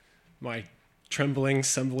 My trembling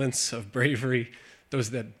semblance of bravery,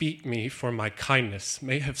 those that beat me for my kindness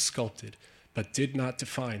may have sculpted, but did not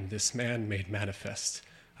define this man made manifest.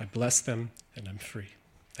 I bless them, and I'm free.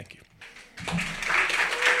 Thank you.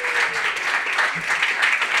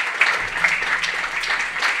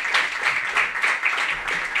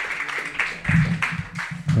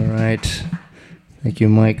 All right. Thank you,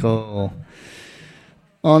 Michael.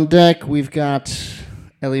 On deck, we've got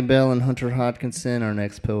Ellie Bell and Hunter Hodkinson. Our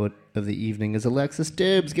next poet of the evening is Alexis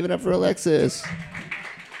Dibbs. Give it up for Alexis.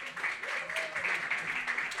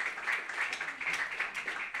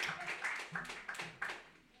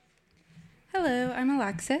 Hello, I'm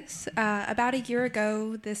Alexis. About a year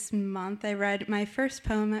ago this month, I read my first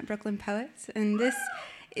poem at Brooklyn Poets, and this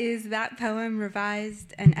is that poem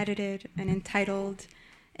revised and edited and entitled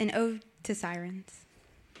An Ode to Sirens.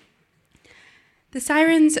 The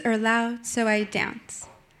sirens are loud, so I dance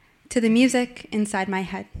to the music inside my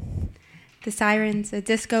head. The sirens, a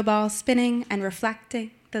disco ball spinning and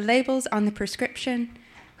reflecting, the labels on the prescription,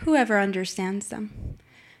 whoever understands them.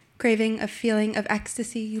 Craving a feeling of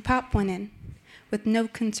ecstasy, you pop one in, with no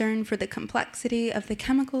concern for the complexity of the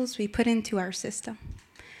chemicals we put into our system.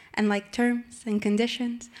 And like terms and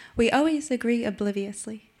conditions, we always agree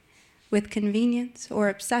obliviously. With convenience or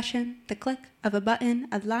obsession, the click of a button,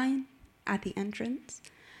 a line at the entrance.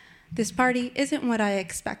 This party isn't what I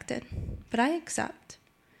expected, but I accept.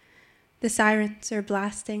 The sirens are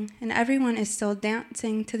blasting, and everyone is still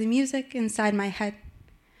dancing to the music inside my head.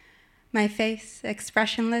 My face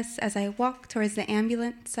expressionless as I walk towards the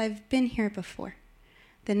ambulance. I've been here before.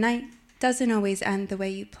 The night doesn't always end the way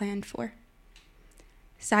you planned for.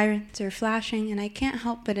 Sirens are flashing, and I can't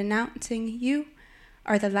help but announcing you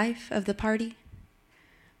are the life of the party.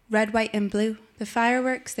 Red, white, and blue, the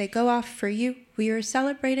fireworks, they go off for you. We are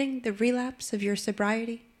celebrating the relapse of your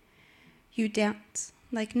sobriety. You dance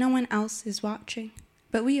like no one else is watching,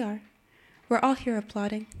 but we are. We're all here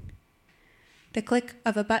applauding. The click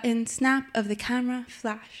of a button, snap of the camera,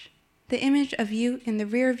 flash. The image of you in the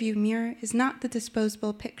rear view mirror is not the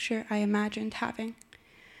disposable picture I imagined having.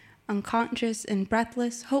 Unconscious and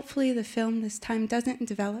breathless, hopefully the film this time doesn't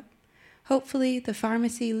develop. Hopefully the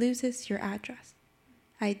pharmacy loses your address.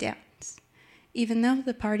 I dance, even though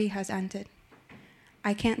the party has ended.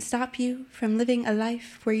 I can't stop you from living a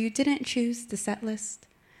life where you didn't choose the set list.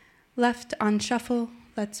 Left on shuffle,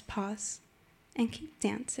 let's pause and keep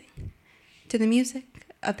dancing to the music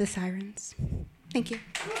of the sirens. Thank you.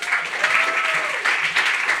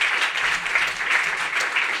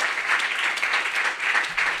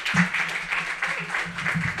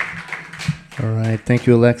 All right. Thank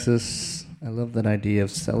you, Alexis. I love that idea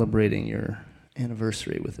of celebrating your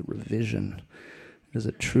anniversary with a revision. It is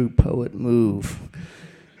a true poet move.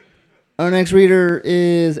 Our next reader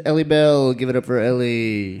is Ellie Bell. Give it up for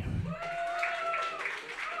Ellie.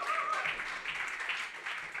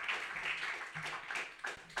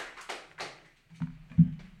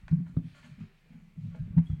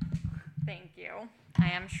 Thank you.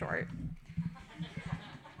 I am short.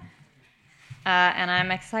 And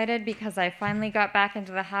I'm excited because I finally got back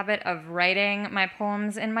into the habit of writing my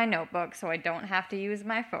poems in my notebook so I don't have to use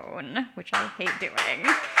my phone, which I hate doing.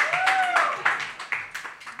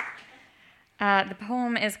 The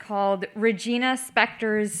poem is called Regina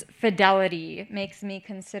Spektor's Fidelity Makes Me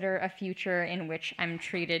Consider a Future in Which I'm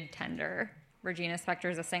Treated Tender. Regina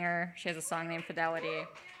Spektor is a singer. She has a song named Fidelity.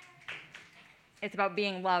 It's about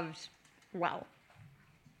being loved well.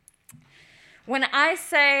 When I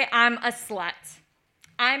say I'm a slut,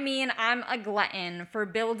 I mean I'm a glutton for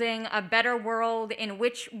building a better world in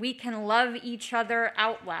which we can love each other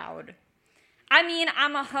out loud. I mean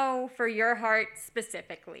I'm a hoe for your heart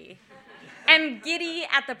specifically. Am giddy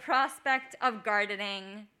at the prospect of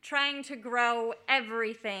gardening, trying to grow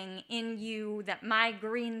everything in you that my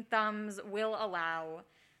green thumbs will allow.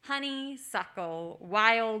 honeysuckle,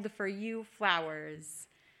 wild for you flowers.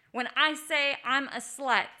 When I say I'm a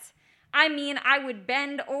slut, I mean I would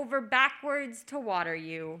bend over backwards to water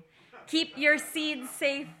you. Keep your seeds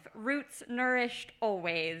safe, roots nourished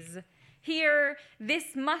always. Here,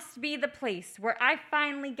 this must be the place where I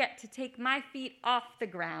finally get to take my feet off the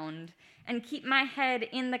ground and keep my head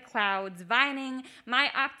in the clouds, vining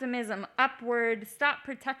my optimism upward, stop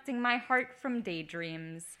protecting my heart from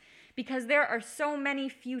daydreams. Because there are so many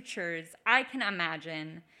futures I can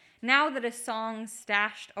imagine. Now that a song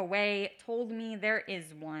stashed away told me there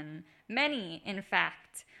is one, many, in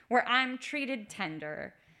fact, where I'm treated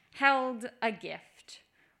tender, held a gift,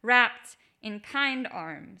 wrapped in kind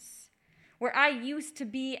arms, where I used to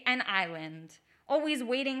be an island, always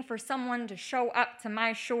waiting for someone to show up to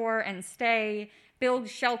my shore and stay, build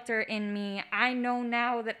shelter in me. I know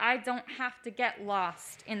now that I don't have to get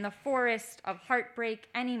lost in the forest of heartbreak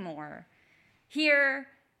anymore. Here,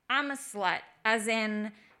 I'm a slut, as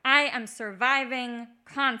in, I am surviving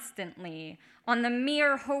constantly on the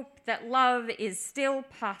mere hope that love is still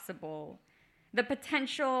possible. The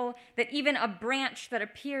potential that even a branch that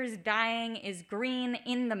appears dying is green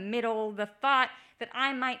in the middle. The thought that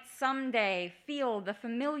I might someday feel the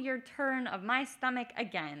familiar turn of my stomach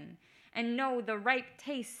again and know the ripe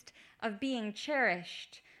taste of being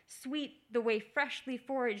cherished. Sweet the way freshly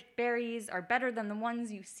foraged berries are better than the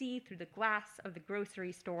ones you see through the glass of the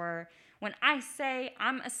grocery store. When I say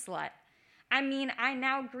I'm a slut, I mean I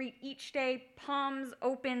now greet each day palms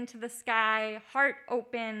open to the sky, heart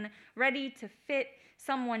open, ready to fit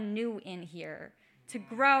someone new in here, to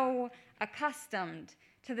grow accustomed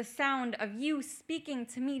to the sound of you speaking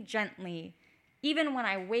to me gently, even when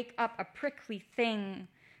I wake up a prickly thing,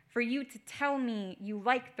 for you to tell me you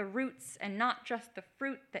like the roots and not just the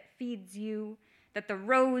fruit that feeds you, that the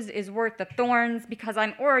rose is worth the thorns, because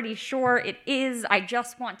I'm already sure it is. I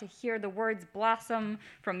just want to hear the words blossom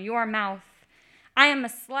from your mouth. I am a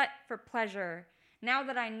slut for pleasure, now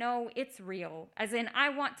that I know it's real, as in I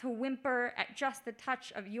want to whimper at just the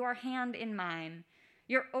touch of your hand in mine,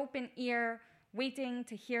 your open ear waiting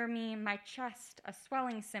to hear me, my chest a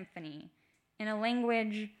swelling symphony, in a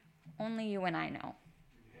language only you and I know.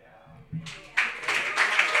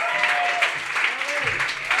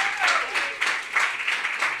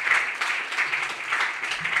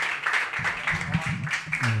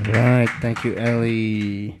 All right, thank you,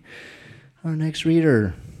 Ellie. Our next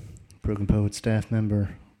reader, Broken Poet staff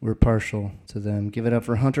member. We're partial to them. Give it up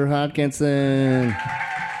for Hunter Hodkinson.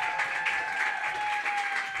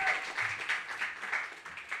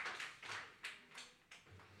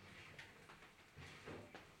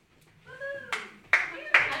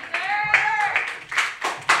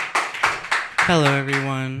 Hello,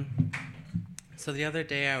 everyone. So the other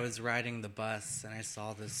day I was riding the bus and I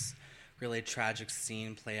saw this really tragic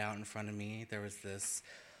scene play out in front of me. There was this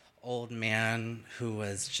old man who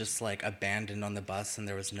was just like abandoned on the bus and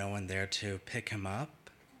there was no one there to pick him up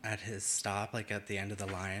at his stop, like at the end of the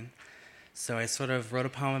line. So I sort of wrote a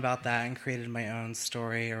poem about that and created my own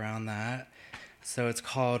story around that. So it's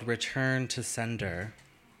called Return to Sender.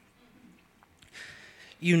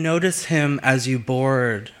 You notice him as you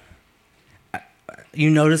board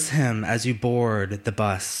the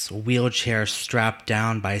bus, wheelchair strapped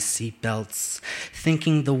down by seatbelts,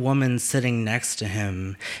 thinking the woman sitting next to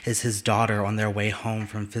him is his daughter on their way home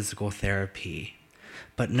from physical therapy.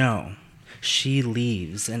 But no, she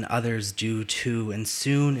leaves and others do too, and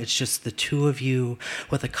soon it's just the two of you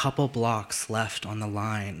with a couple blocks left on the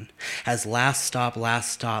line. As Last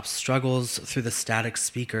Stop struggles through the static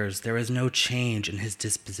speakers, there is no change in his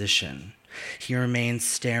disposition. He remains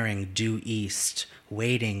staring due east,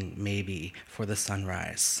 waiting, maybe, for the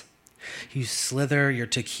sunrise. You slither your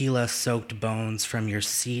tequila-soaked bones from your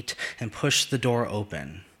seat and push the door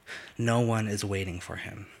open. No one is waiting for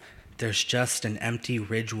him. There's just an empty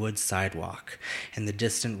Ridgewood sidewalk and the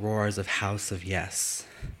distant roars of House of Yes.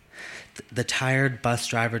 The tired bus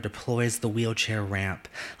driver deploys the wheelchair ramp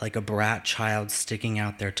like a brat child sticking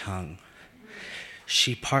out their tongue.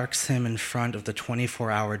 She parks him in front of the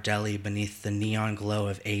 24-hour deli beneath the neon glow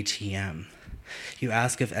of ATM. You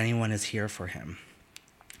ask if anyone is here for him.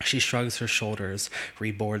 She shrugs her shoulders,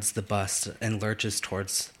 reboards the bus, and lurches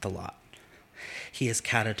towards the lot. He is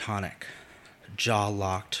catatonic, jaw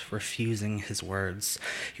locked, refusing his words.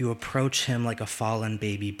 You approach him like a fallen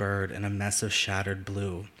baby bird in a mess of shattered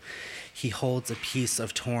blue. He holds a piece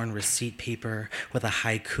of torn receipt paper with a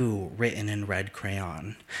haiku written in red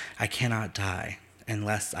crayon. I cannot die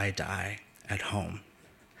unless I die at home.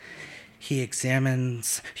 He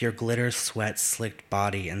examines your glitter sweat slicked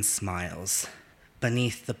body and smiles.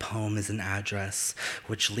 Beneath the poem is an address,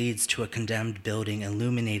 which leads to a condemned building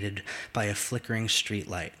illuminated by a flickering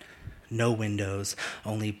streetlight. No windows,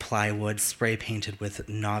 only plywood spray-painted with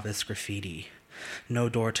novice graffiti. No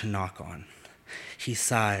door to knock on. He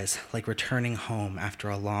sighs, like returning home after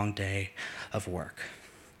a long day of work.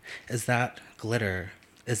 Is that glitter?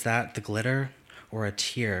 Is that the glitter, or a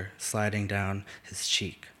tear sliding down his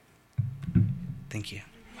cheek? Thank you.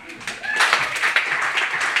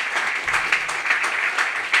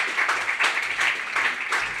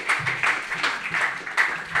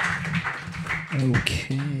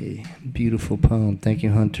 Okay, beautiful poem. Thank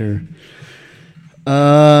you, Hunter.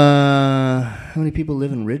 How many people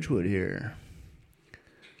live in Ridgewood here?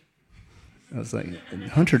 I was like,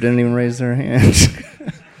 Hunter didn't even raise their hands.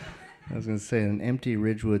 I was going to say, an empty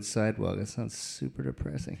Ridgewood sidewalk. That sounds super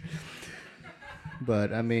depressing.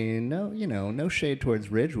 But, I mean, no shade towards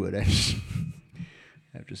Ridgewood.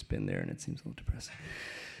 I've just been there, and it seems a little depressing.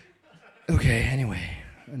 Okay, anyway,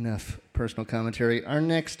 enough personal commentary. Our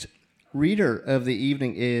next reader of the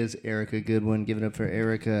evening is Erica Goodwin. Give it up for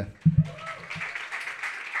Erica.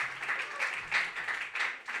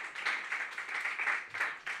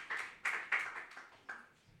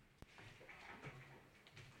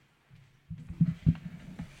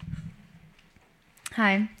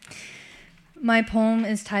 Hi. My poem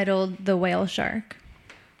is titled The Whale Shark.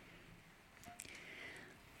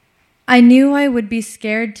 I knew I would be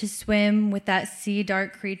scared to swim with that sea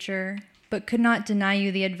dark creature, but could not deny you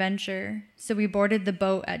the adventure, so we boarded the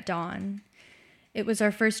boat at dawn. It was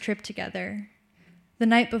our first trip together. The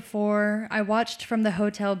night before, I watched from the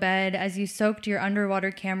hotel bed as you soaked your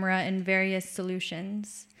underwater camera in various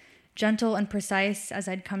solutions, gentle and precise as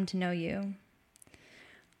I'd come to know you.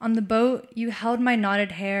 On the boat, you held my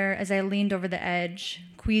knotted hair as I leaned over the edge,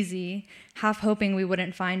 queasy, half hoping we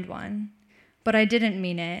wouldn't find one. But I didn't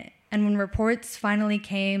mean it, and when reports finally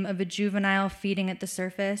came of a juvenile feeding at the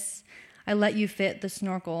surface, I let you fit the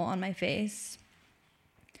snorkel on my face.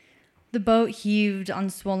 The boat heaved on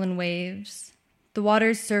swollen waves. The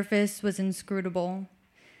water's surface was inscrutable.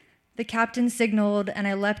 The captain signaled, and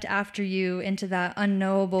I leapt after you into that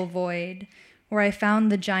unknowable void, where I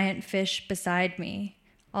found the giant fish beside me,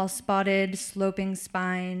 all spotted, sloping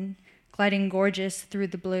spine, gliding gorgeous through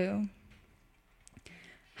the blue.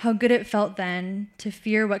 How good it felt then to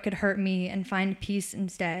fear what could hurt me and find peace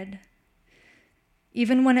instead.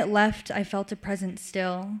 Even when it left, I felt a presence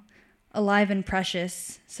still, alive and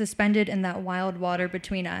precious, suspended in that wild water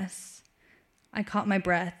between us. I caught my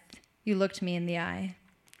breath. You looked me in the eye.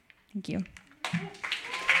 Thank you.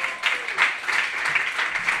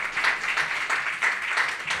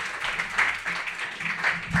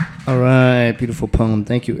 All right, beautiful poem.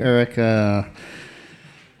 Thank you, Erica.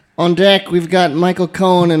 On deck, we've got Michael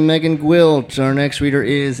Cohen and Megan Gwilt. Our next reader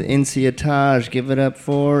is Insia Taj. Give it up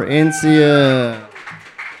for Insia.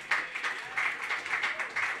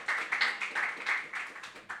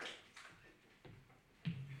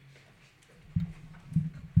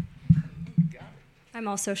 I'm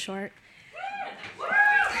also short.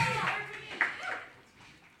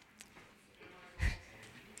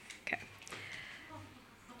 Okay.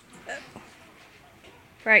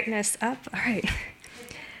 Brightness up. All right.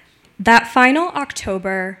 That final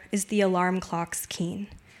October is the alarm clock's keen.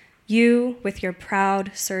 You, with your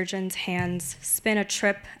proud surgeon's hands, spin a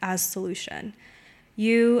trip as solution.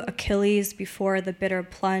 You, Achilles, before the bitter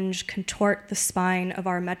plunge, contort the spine of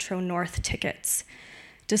our Metro North tickets.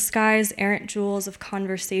 Disguise errant jewels of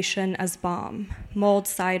conversation as balm, mulled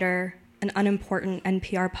cider, an unimportant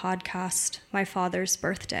NPR podcast, my father's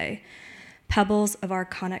birthday. Pebbles of our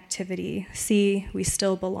connectivity, see, we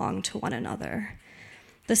still belong to one another.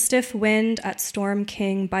 The stiff wind at Storm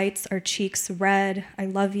King bites our cheeks red. I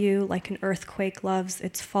love you like an earthquake loves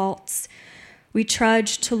its faults. We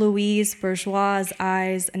trudge to Louise Bourgeois'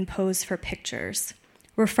 eyes and pose for pictures.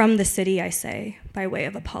 We're from the city, I say, by way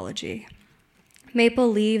of apology. Maple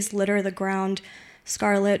leaves litter the ground,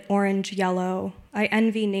 scarlet, orange, yellow. I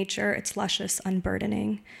envy nature its luscious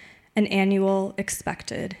unburdening, an annual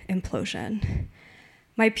expected implosion.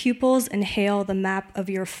 My pupils inhale the map of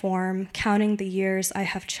your form, counting the years I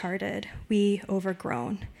have charted, we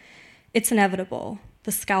overgrown. It's inevitable,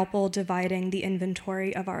 the scalpel dividing the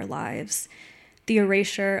inventory of our lives, the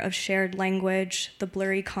erasure of shared language, the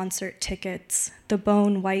blurry concert tickets, the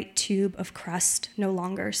bone-white tube of crust no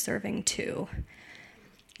longer serving two.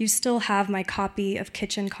 You still have my copy of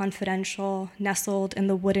Kitchen Confidential nestled in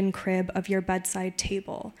the wooden crib of your bedside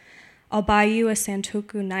table. I'll buy you a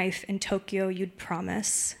Santoku knife in Tokyo, you'd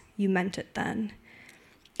promise. You meant it then.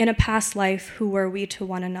 In a past life, who were we to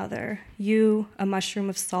one another? You, a mushroom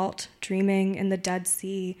of salt, dreaming in the Dead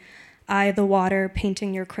Sea. I, the water,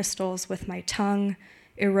 painting your crystals with my tongue,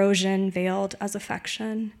 erosion veiled as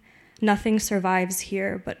affection. Nothing survives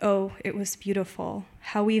here, but oh, it was beautiful.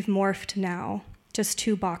 How we've morphed now. Just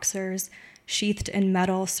two boxers, sheathed in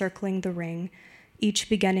metal, circling the ring, each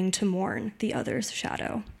beginning to mourn the other's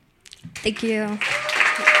shadow. Thank you.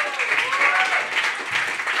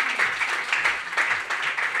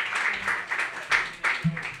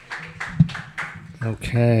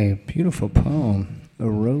 Okay, beautiful poem.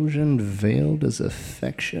 Erosion veiled as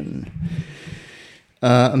affection.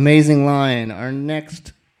 Amazing line. Our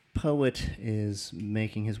next poet is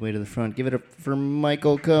making his way to the front. Give it up for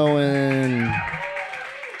Michael Cohen.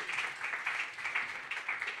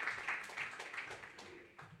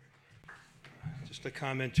 Just a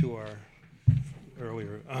comment to our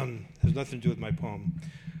earlier, has nothing to do with my poem.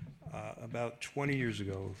 About 20 years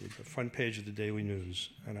ago, the front page of the Daily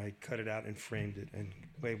News, and I cut it out and framed it and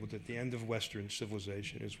labeled it "The End of Western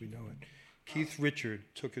Civilization as We Know It." Keith Richard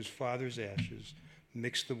took his father's ashes,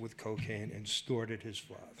 mixed them with cocaine, and stored it his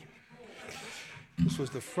father. This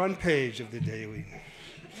was the front page of the Daily.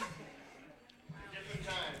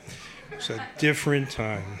 It's a different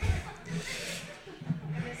time.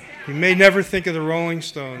 You may never think of the Rolling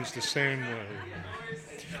Stones the same way.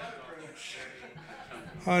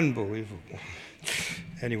 Unbelievable.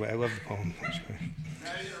 Anyway, I love the poem.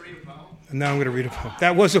 And now I'm going to read a poem.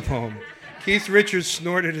 That was a poem. Keith Richards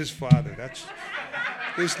snorted his father.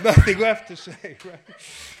 There's nothing left to say, right?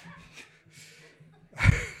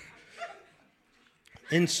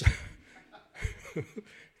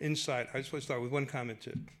 Inside, I just want to start with one comment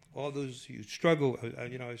to all those who struggle. I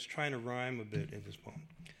was trying to rhyme a bit in this poem.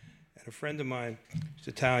 And a friend of mine, who's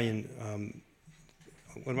Italian,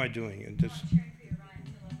 what am I doing? And just,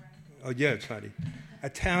 oh, yeah, it's not.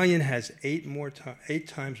 Italian has 8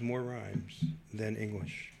 times more rhymes than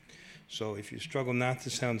English. So if you struggle not to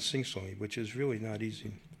sound sing-songy, which is really not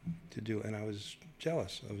easy to do, and I was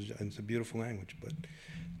jealous. It's a beautiful language, but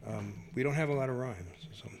we don't have a lot of rhymes,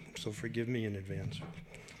 so forgive me in advance.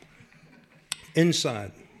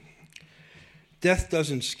 Inside, death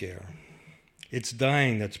doesn't scare. It's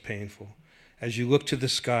dying that's painful. As you look to the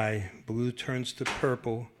sky, blue turns to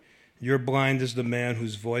purple. You're blind as the man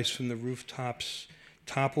whose voice from the rooftops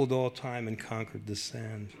toppled all time and conquered the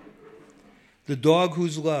sand. The dog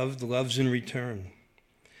who's loved loves in return.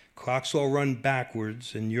 Clocks all run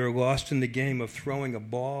backwards, and you're lost in the game of throwing a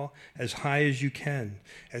ball as high as you can,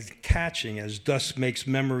 as catching as dust makes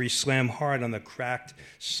memory slam hard on the cracked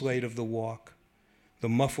slate of the walk. The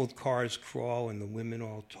muffled cars crawl and the women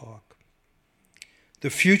all talk. The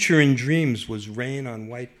future in dreams was rain on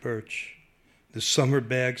white birch. The summer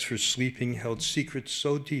bags for sleeping held secrets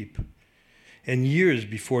so deep, and years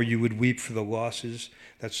before you would weep for the losses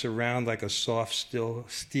that surround like a soft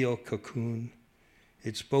steel cocoon.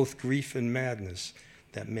 It's both grief and madness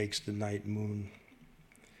that makes the night moon.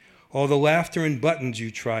 All the laughter and buttons you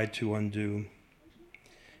tried to undo,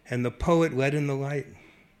 and the poet let in the light,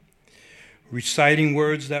 reciting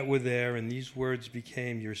words that were there, and these words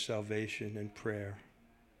became your salvation and prayer.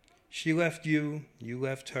 She left you, you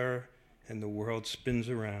left her, and the world spins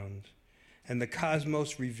around. And the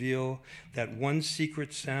cosmos reveal that one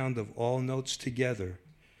secret sound of all notes together,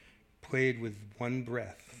 played with one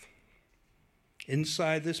breath.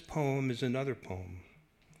 Inside this poem is another poem,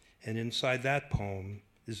 and inside that poem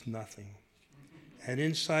is nothing. And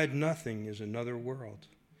inside nothing is another world,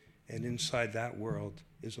 and inside that world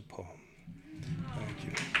is a poem. Thank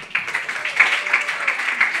you.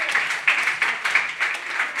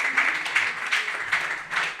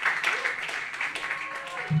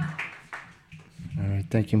 All right,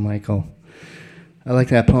 thank you, Michael. I like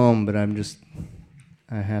that poem, but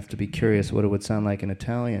I have to be curious what it would sound like in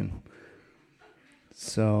Italian.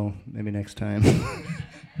 So maybe next time.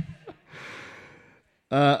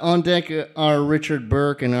 On deck are Richard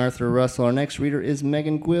Burke and Arthur Russell. Our next reader is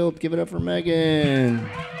Megan Gwilt. Give it up for Megan.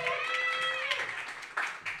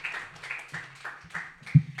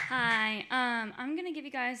 Hi. I'm going to give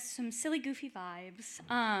you guys some silly, goofy vibes.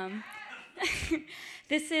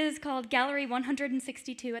 This is called Gallery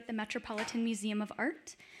 162 at the Metropolitan Museum of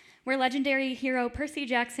Art, where legendary hero Percy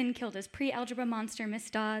Jackson killed his pre-algebra monster, Miss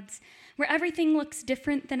Dodds, where everything looks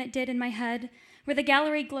different than it did in my head, where the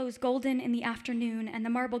gallery glows golden in the afternoon and the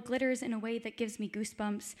marble glitters in a way that gives me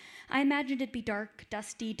goosebumps. I imagined it'd be dark,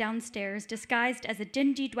 dusty, downstairs, disguised as a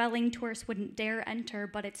dingy dwelling tourists wouldn't dare enter,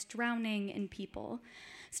 but it's drowning in people.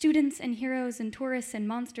 Students and heroes and tourists and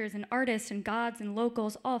monsters and artists and gods and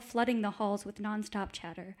locals all flooding the halls with nonstop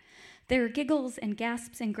chatter. Their giggles and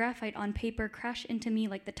gasps and graphite on paper crash into me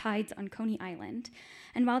like the tides on Coney Island.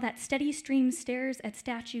 And while that steady stream stares at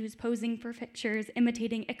statues posing for pictures,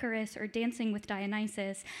 imitating Icarus or dancing with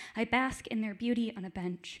Dionysus, I bask in their beauty on a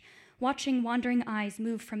bench. Watching wandering eyes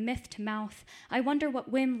move from myth to mouth, I wonder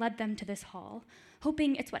what whim led them to this hall.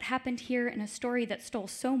 Hoping it's what happened here in a story that stole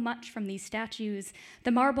so much from these statues,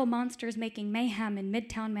 the marble monsters making mayhem in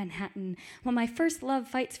Midtown Manhattan, while my first love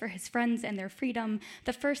fights for his friends and their freedom,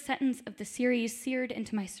 the first sentence of the series seared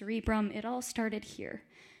into my cerebrum, it all started here.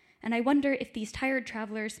 And I wonder if these tired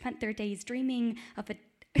travelers spent their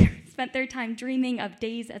time dreaming of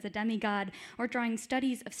days as a demigod, or drawing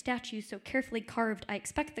studies of statues so carefully carved I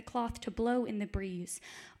expect the cloth to blow in the breeze.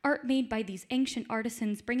 Art made by these ancient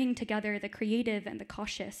artisans bringing together the creative and the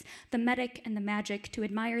cautious, the medic and the magic to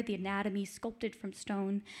admire the anatomy sculpted from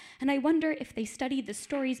stone. And I wonder if they studied the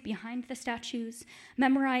stories behind the statues,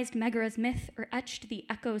 memorized Megra's myth, or etched the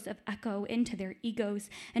echoes of Echo into their egos,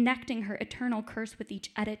 enacting her eternal curse with each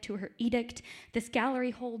edit to her edict. This gallery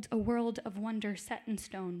holds a world of wonder set in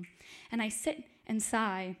stone. And I sit and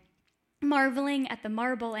sigh, marveling at the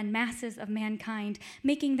marble and masses of mankind,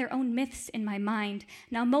 making their own myths in my mind,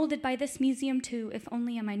 now molded by this museum too, if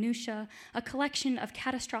only a minutia, a collection of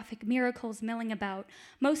catastrophic miracles milling about,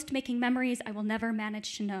 most making memories I will never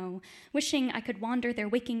manage to know. Wishing I could wander their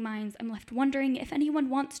waking minds, I'm left wondering if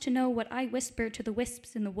anyone wants to know what I whisper to the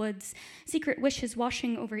wisps in the woods, secret wishes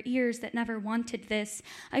washing over ears that never wanted this.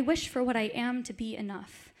 I wish for what I am to be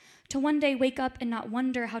enough. To one day wake up and not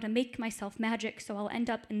wonder how to make myself magic so I'll end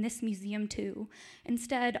up in this museum too.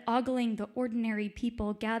 Instead, ogling the ordinary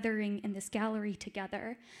people gathering in this gallery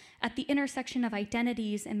together. At the intersection of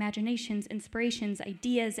identities, imaginations, inspirations,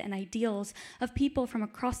 ideas, and ideals, of people from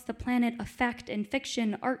across the planet, of fact and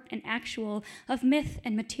fiction, art and actual, of myth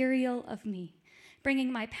and material, of me.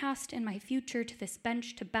 Bringing my past and my future to this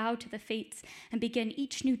bench to bow to the fates and begin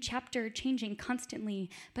each new chapter changing constantly,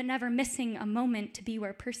 but never missing a moment to be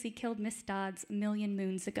where Percy killed Miss Dodds 1,000,000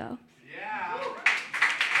 moons ago. Yeah.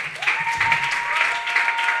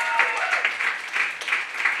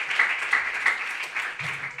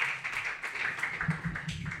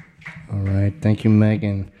 All right, thank you,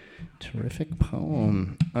 Megan. Terrific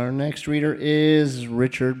poem. Our next reader is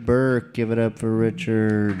Richard Burke. Give it up for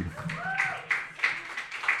Richard.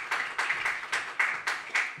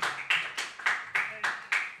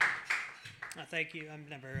 Thank you. I've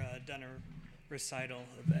never done a recital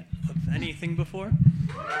of anything before.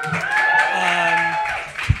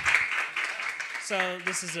 So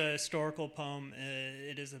this is a historical poem.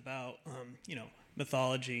 It is about,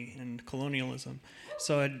 mythology and colonialism.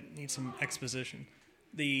 So I need some exposition.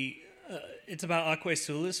 It's about Aquae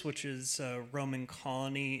Sulis, which is a Roman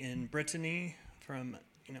colony in Brittany from,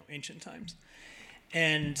 ancient times.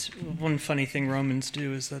 And one funny thing Romans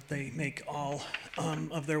do is that they make all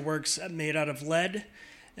of their works made out of lead.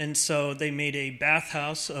 And so they made a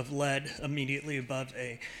bathhouse of lead immediately above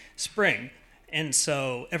a spring. And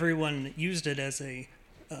so everyone used it as a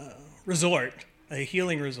resort, a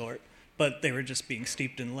healing resort, but they were just being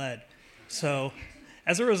steeped in lead. So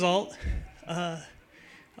as a result,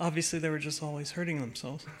 obviously they were just always hurting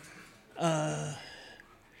themselves.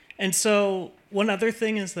 And so one other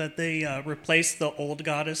thing is that they replaced the old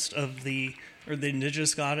goddess or the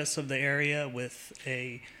indigenous goddess of the area with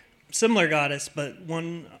a similar goddess, but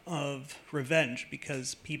one of revenge,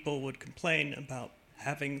 because people would complain about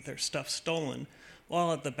having their stuff stolen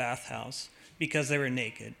while at the bathhouse because they were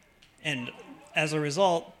naked. And as a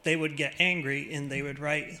result, they would get angry and they would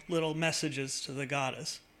write little messages to the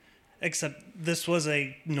goddess. Except this was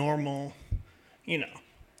a normal,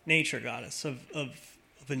 nature goddess of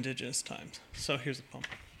indigenous times. So here's the poem.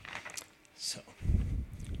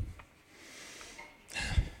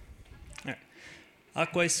 All right.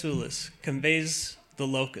 Aquae Sulis conveys the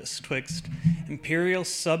locus twixt imperial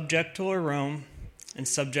subjector Rome and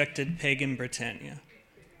subjected pagan Britannia,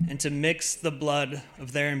 and to mix the blood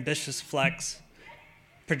of their ambitious flex,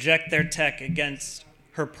 project their tech against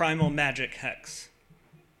her primal magic hex.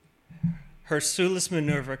 Her Sulis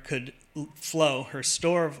Minerva could flow her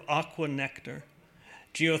store of aqua nectar.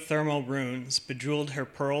 Geothermal runes bejeweled her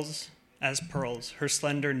pearls as pearls, her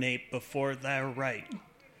slender nape before their right.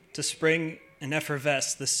 To spring and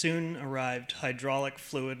effervesce the soon-arrived hydraulic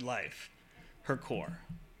fluid life, her core.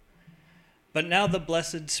 But now the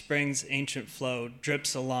blessed spring's ancient flow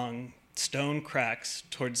drips along stone cracks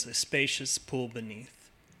towards a spacious pool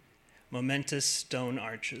beneath. Momentous stone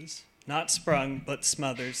arches, not sprung but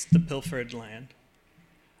smothers the pilfered land.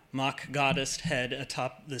 Mock goddess head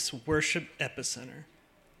atop this worship epicenter.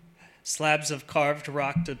 Slabs of carved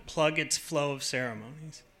rock to plug its flow of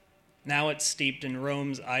ceremonies. Now it's steeped in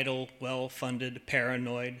Rome's idle, well-funded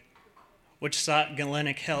paranoid, which sought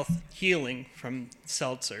Galenic health healing from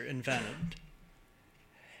seltzer invented.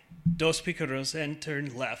 Dos picaros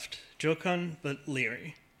entered left, jocund but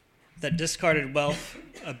leery, that discarded wealth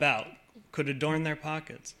about could adorn their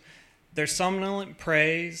pockets. Their somnolent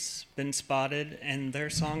praise been spotted, and their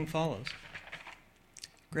song follows.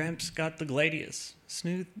 Gramps got the gladius,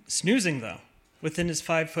 snoozing, though, within his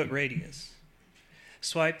 5-foot radius.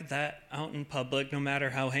 Swipe that out in public, no matter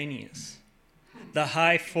how heinous. The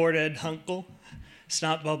high-forted hunkle,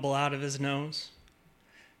 snot bubble out of his nose.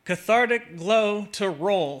 Cathartic glow to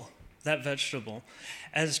roll that vegetable,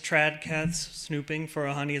 as trad cats snooping for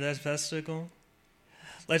a honey that's vesticle.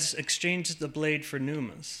 Let's exchange the blade for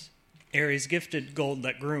Numas, Ares' gifted gold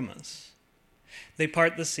that groom us. They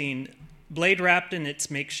part the scene, blade wrapped in its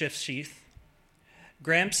makeshift sheath.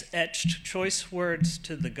 Gramps etched choice words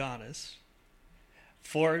to the goddess.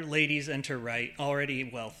 4 ladies enter right, already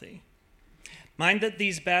wealthy. Mind that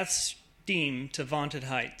these baths steam to vaunted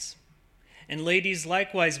heights, and ladies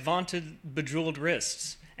likewise vaunted bejeweled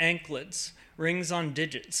wrists, anklets, rings on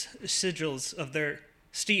digits, sigils of their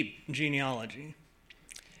steep genealogy.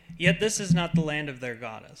 Yet this is not the land of their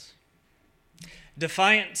goddess.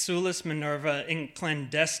 Defiant Sulis Minerva, in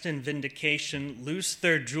clandestine vindication, loosed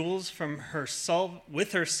their jewels from her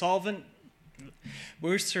with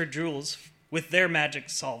their magic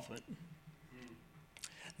solvent.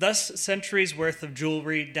 Thus, centuries worth of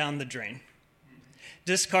jewelry down the drain,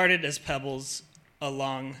 discarded as pebbles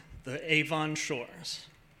along the Avon shores.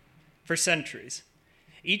 For centuries,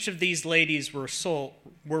 each of these ladies were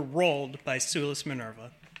rolled by Sulis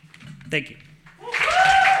Minerva. Thank you.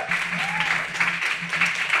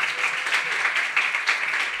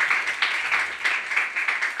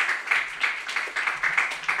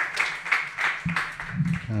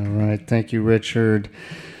 All right, thank you, Richard.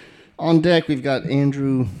 On deck, we've got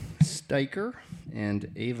Andrew Steicher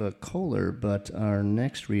and Eva Koehler, but our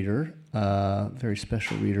next reader, very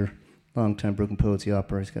special reader, longtime Brooklyn Poets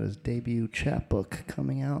Yawp, he's got his debut chapbook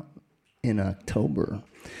coming out in October.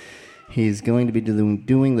 He's going to be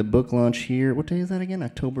doing the book launch here. What day is that again?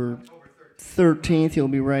 October 13th. He'll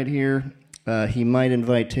be right here. He might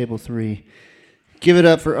invite Table 3. Give it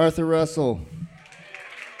up for Arthur Russell.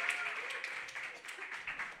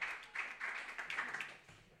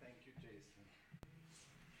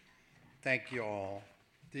 Thank you all.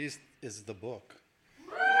 This is the book.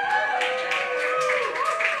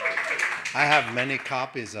 I have many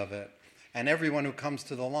copies of it, and everyone who comes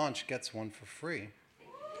to the launch gets one for free.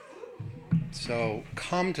 So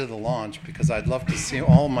come to the launch, because I'd love to see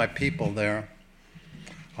all my people there.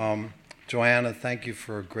 Joanna, thank you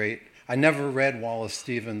for a great... I never read Wallace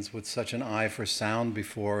Stevens with such an eye for sound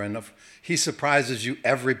before, and he surprises you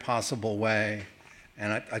every possible way,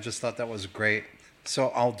 and I just thought that was great. So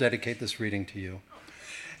I'll dedicate this reading to you.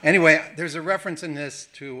 Anyway, there's a reference in this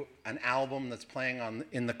to an album that's playing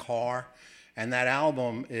in the car, and that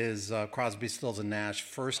album is Crosby, Stills and Nash'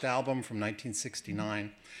 first album from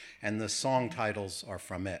 1969, and the song titles are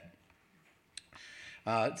from it.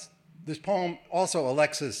 This poem, also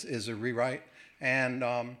Alexis, is a rewrite, and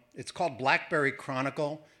it's called Blackberry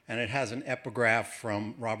Chronicle, and it has an epigraph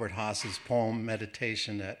from Robert Haas's poem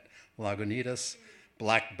Meditation at Lagunitas,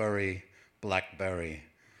 Blackberry, Blackberry,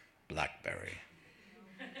 Blackberry.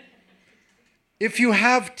 If you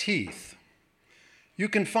have teeth, you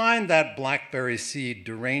can find that blackberry seed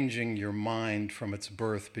deranging your mind from its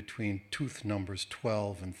birth between tooth numbers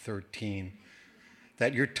 12 and 13,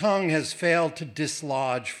 that your tongue has failed to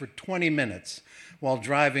dislodge for 20 minutes while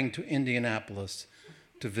driving to Indianapolis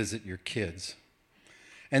to visit your kids.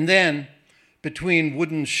 And then, between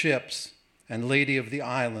Wooden Ships and Lady of the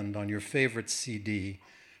Island on your favorite CD,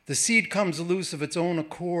 the seed comes loose of its own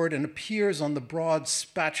accord and appears on the broad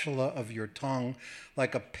spatula of your tongue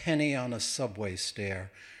like a penny on a subway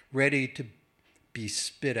stair, ready to be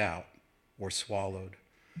spit out or swallowed.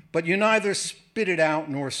 But you neither spit it out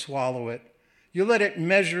nor swallow it. You let it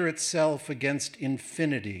measure itself against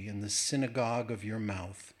infinity in the synagogue of your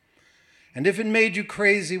mouth. And if it made you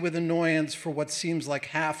crazy with annoyance for what seems like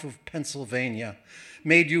half of Pennsylvania,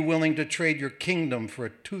 made you willing to trade your kingdom for a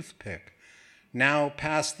toothpick, now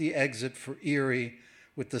past the exit for Erie,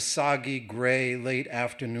 with the soggy gray late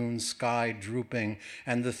afternoon sky drooping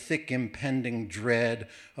and the thick impending dread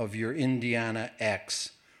of your Indiana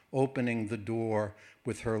ex opening the door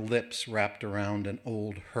with her lips wrapped around an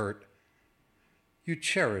old hurt. You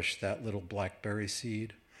cherish that little blackberry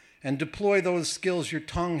seed, and deploy those skills your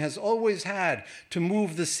tongue has always had to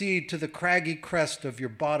move the seed to the craggy crest of your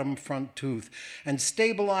bottom front tooth, and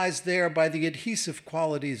stabilized there by the adhesive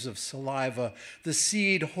qualities of saliva, the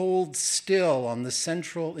seed holds still on the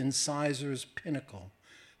central incisor's pinnacle,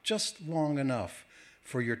 just long enough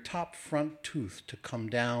for your top front tooth to come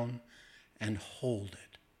down and hold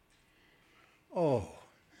it. Oh,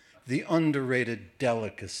 the underrated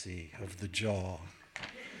delicacy of the jaw.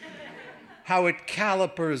 How it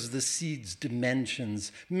calipers the seed's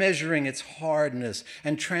dimensions, measuring its hardness,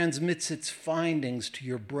 and transmits its findings to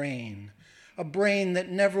your brain. A brain that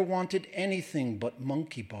never wanted anything but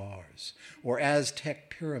monkey bars or Aztec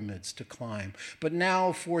pyramids to climb, but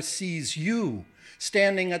now foresees you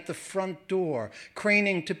standing at the front door,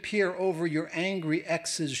 craning to peer over your angry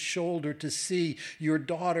ex's shoulder to see your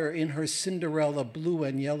daughter in her Cinderella blue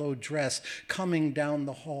and yellow dress coming down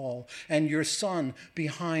the hall, and your son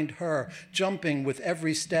behind her, jumping with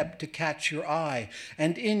every step to catch your eye,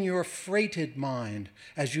 and in your freighted mind,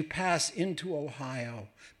 as you pass into Ohio,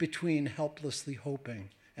 between helplessly hoping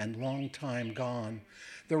and long time gone,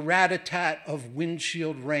 the rat-a-tat of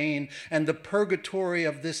windshield rain and the purgatory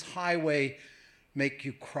of this highway make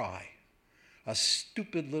you cry, a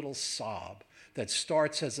stupid little sob that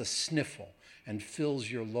starts as a sniffle and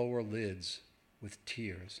fills your lower lids with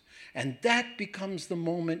tears. And that becomes the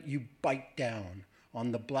moment you bite down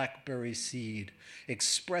on the blackberry seed,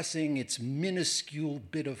 expressing its minuscule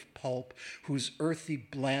bit of pulp whose earthy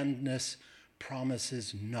blandness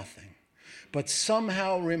promises nothing, but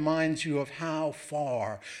somehow reminds you of how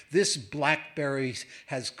far this blackberry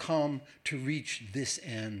has come to reach this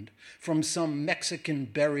end, from some Mexican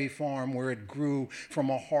berry farm where it grew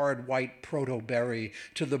from a hard white proto-berry,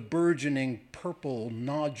 to the burgeoning purple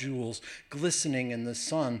nodules glistening in the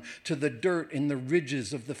sun, to the dirt in the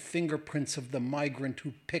ridges of the fingerprints of the migrant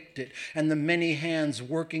who picked it, and the many hands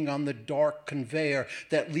working on the dark conveyor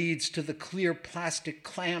that leads to the clear plastic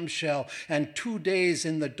clamshell, and 2 days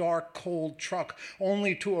in the dark, cold truck,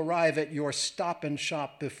 only to arrive at your stop and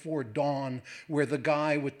shop before dawn, where the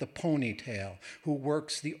guy with the ponytail who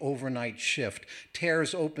works the overnight shift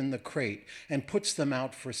tears open the crate and puts them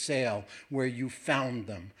out for sale where you found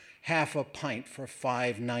them, half a pint for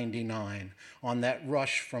 $5.99 on that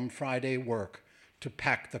rush from Friday work to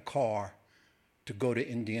pack the car to go to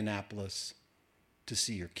Indianapolis to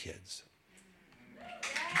see your kids.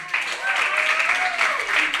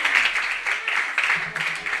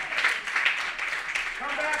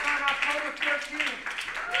 Come back on October 13th.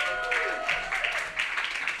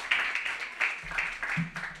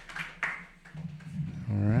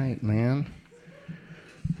 All right, man.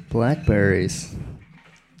 Blackberries.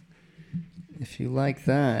 If you like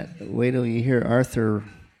that, wait till you hear Arthur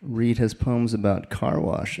read his poems about car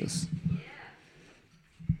washes.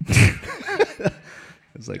 It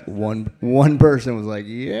was like one person was like,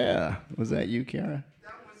 yeah. Was that you, Kiara?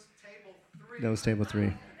 That was table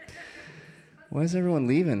 3. Why is everyone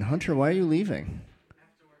leaving? Hunter, why are you leaving?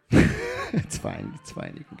 It's fine. It's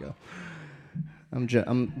fine. You can go.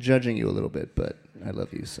 I'm judging you a little bit, but I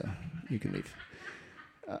love you, so you can leave.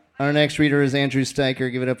 Our next reader is Andrew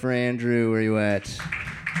Steiker. Give it up for Andrew. Where are you at?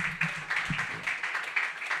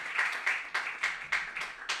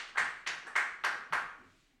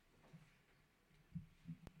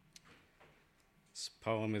 This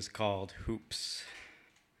poem is called Hoops.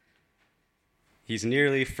 He's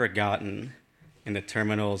nearly forgotten in the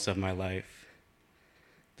terminals of my life.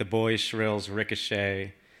 The boy shrills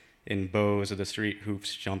ricochet in bows of the street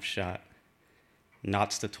hoops jump shot.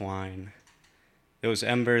 Knots to twine. Those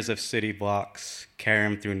embers of city blocks carry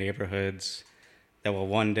him through neighborhoods that will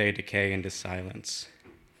one day decay into silence.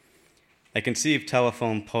 I conceive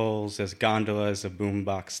telephone poles as gondolas of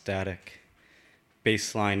boombox static,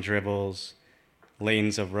 baseline dribbles,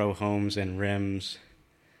 lanes of row homes and rims.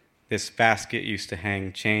 This basket used to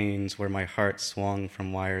hang chains where my heart swung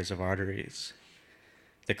from wires of arteries.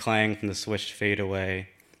 The clang from the switched fadeaway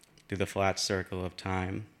through the flat circle of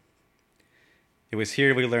time. It was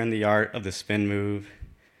here we learned the art of the spin move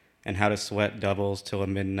and how to sweat doubles till a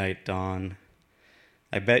midnight dawn.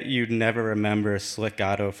 I bet you'd never remember Slick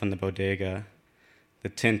Otto from the bodega, the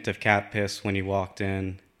tint of cat piss when you walked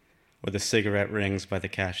in, or the cigarette rings by the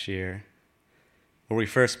cashier. Where we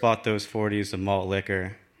first bought those 40s of malt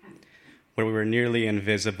liquor, where we were nearly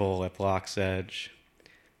invisible at Block's Edge,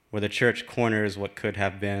 where the church corners what could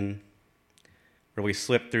have been, where we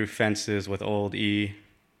slipped through fences with old E,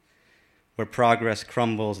 where progress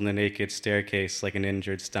crumbles in the naked staircase like an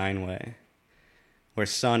injured Steinway, where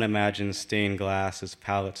sun imagines stained glass as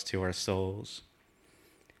pallets to our souls.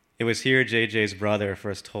 It was here JJ's brother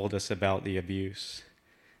first told us about the abuse,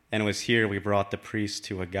 And it was here we brought the priest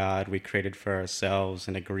to a god we created for ourselves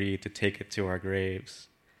and agreed to take it to our graves.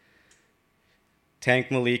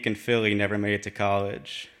 Tank, Malik, and Philly never made it to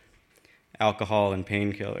college. Alcohol and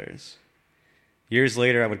painkillers. Years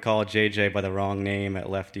later, I would call JJ by the wrong name at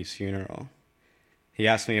Lefty's funeral. He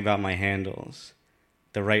asked me about my handles,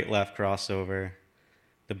 the right-left crossover,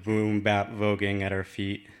 the boom-bap voguing at our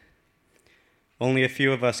feet. Only a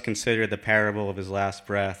few of us considered the parable of his last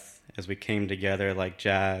breath as we came together like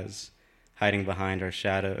jazz, hiding behind our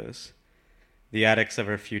shadows, the attics of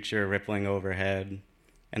our future rippling overhead,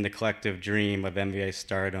 and the collective dream of NBA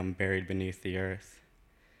stardom buried beneath the earth.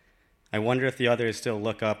 I wonder if the others still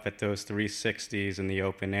look up at those 360s in the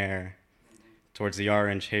open air, towards the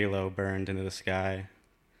orange halo burned into the sky,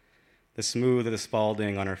 the smooth of the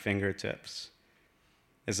Spalding on our fingertips,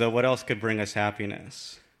 as though what else could bring us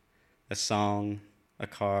happiness? A song, a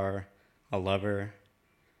car, a lover,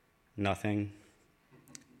 nothing.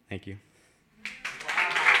 Thank you.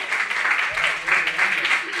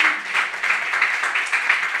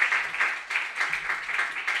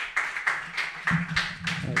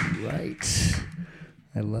 Right.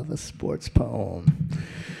 I love a sports poem.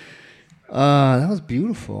 That was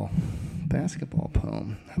beautiful. Basketball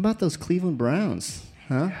poem. How about those Cleveland Browns?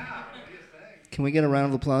 Huh? Can we get a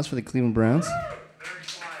round of applause for the Cleveland Browns?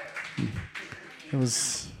 I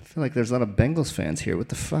feel like there's a lot of Bengals fans here. What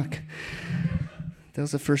the fuck? That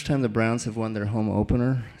was the first time the Browns have won their home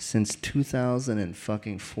opener since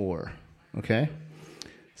 2004. Okay?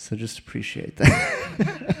 So just appreciate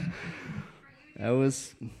that.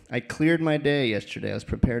 I cleared my day yesterday. I was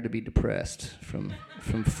prepared to be depressed from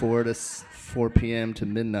 4 p.m. to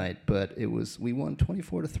midnight, but we won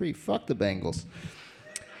 24-3. Fuck the Bengals.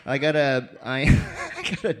 I got a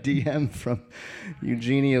DM from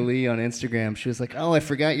Eugenia Lee on Instagram. She was like, "Oh, I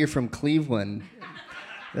forgot you're from Cleveland."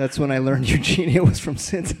 That's when I learned Eugenia was from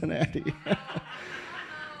Cincinnati.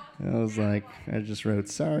 I was like, I just wrote,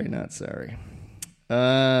 "Sorry, not sorry."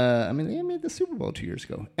 They made the Super Bowl 2 years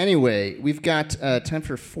ago. Anyway, we've got time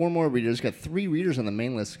for 4 more readers. We've got 3 readers on the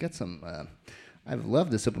main list. We've got some... I've loved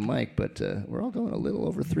this open mic, but we're all going a little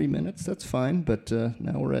over 3 minutes. That's fine, but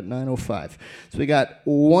now we're at 9:05. So we got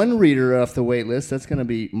 1 reader off the wait list. That's going to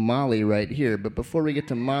be Molly right here. But before we get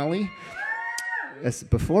to Molly,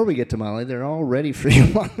 they're all ready for you,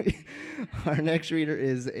 Molly. Our next reader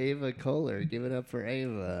is Eva Koehler. Give it up for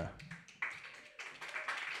Eva.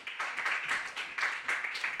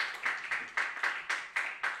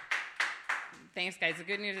 Thanks, guys. The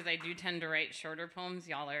good news is I do tend to write shorter poems.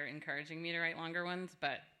 Y'all are encouraging me to write longer ones,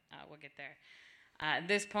 but we'll get there.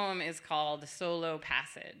 This poem is called Solo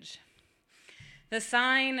Passage. The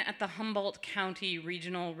sign at the Humboldt County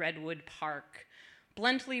Regional Redwood Park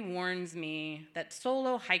bluntly warns me that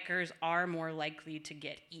solo hikers are more likely to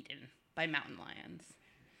get eaten by mountain lions.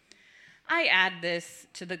 I add this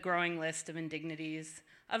to the growing list of indignities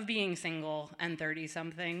of being single and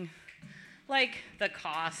 30-something. Like the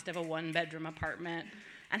cost of a 1-bedroom apartment,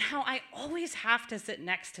 and how I always have to sit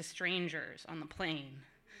next to strangers on the plane.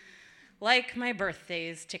 Like my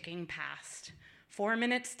birthdays ticking past, 4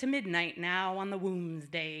 minutes to midnight now on the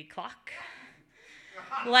Wombsday clock.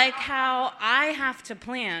 Like how I have to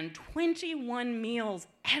plan 21 meals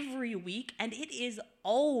every week, and it is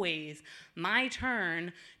always my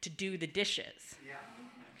turn to do the dishes. Yeah.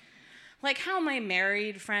 Like how my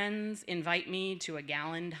married friends invite me to a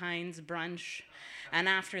Galentine's brunch, and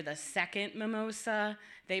after the second mimosa,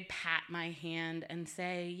 they pat my hand and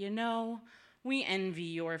say, "You know, we envy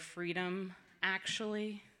your freedom,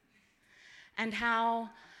 actually." And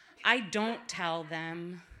how I don't tell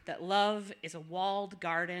them that love is a walled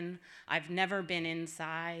garden I've never been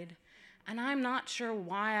inside, and I'm not sure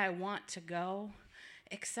why I want to go,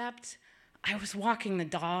 except I was walking the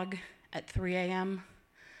dog at 3 a.m.,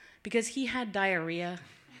 because he had diarrhea,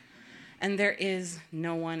 and there is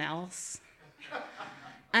no one else.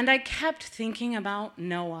 And I kept thinking about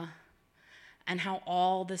Noah and how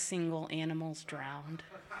all the single animals drowned.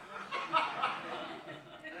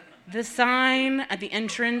 The sign at the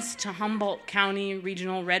entrance to Humboldt County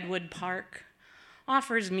Regional Redwood Park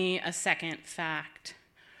offers me a second fact.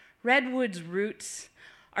 Redwood's roots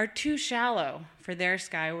are too shallow for their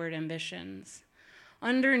skyward ambitions.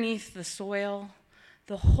 Underneath the soil,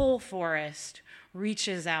 the whole forest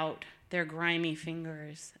reaches out their grimy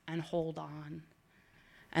fingers and hold on.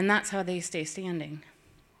 And that's how they stay standing.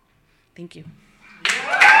 Thank you.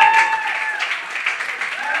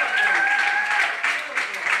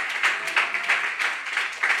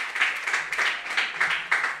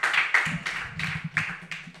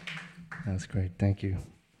 That's great. Thank you.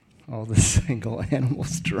 All the single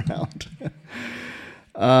animals drowned.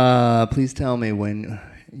 Please tell me when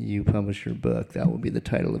you publish your book, that will be the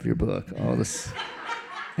title of your book.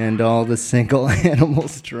 And all the single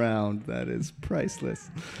animals drowned. That is priceless.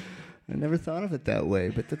 I never thought of it that way,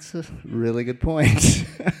 but that's a really good point.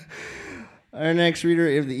 Our next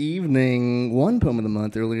reader of the evening won Poem of the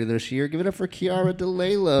Month earlier this year. Give it up for Kiara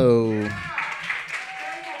DeLalo.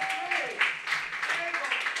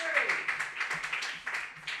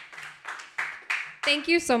 Thank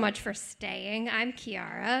you so much for staying. I'm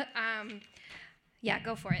Kiara. Yeah,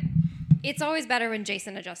 go for it. It's always better when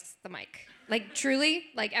Jason adjusts the mic. Like, truly,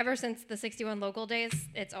 like, ever since the 61 local days,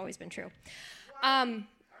 it's always been true. Oh,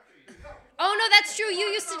 no, that's true. You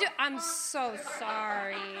used to do... I'm so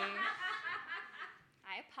sorry.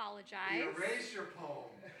 I apologize. Erase your poem.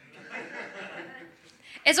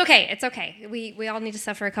 It's okay. It's okay. We all need to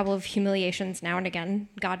suffer a couple of humiliations now and again.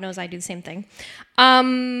 God knows I do the same thing.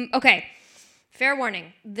 Okay. Fair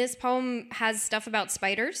warning. This poem has stuff about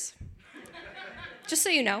spiders. Just so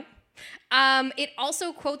you know. It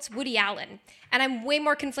also quotes Woody Allen. And I'm way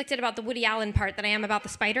more conflicted about the Woody Allen part than I am about the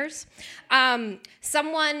spiders.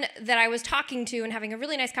 Someone that I was talking to and having a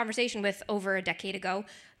really nice conversation with over a decade ago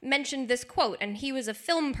mentioned this quote, and he was a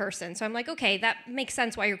film person. So I'm like, okay, that makes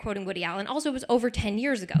sense why you're quoting Woody Allen. Also, it was over 10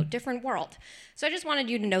 years ago, different world. So I just wanted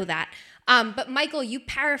you to know that. But Michael, you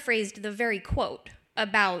paraphrased the very quote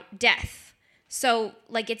about death. So,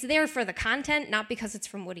 like, it's there for the content, not because it's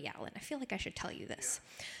from Woody Allen. I feel like I should tell you this.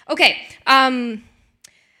 Okay,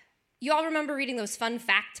 you all remember reading those fun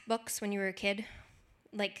fact books when you were a kid?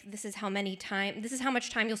 Like, this is how much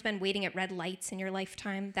time you'll spend waiting at red lights in your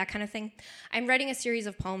lifetime, that kind of thing. I'm writing a series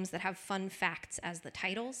of poems that have fun facts as the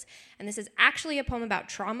titles, and this is actually a poem about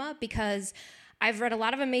trauma because I've read a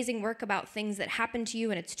lot of amazing work about things that happen to you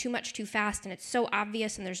and it's too much too fast and it's so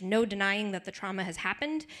obvious and there's no denying that the trauma has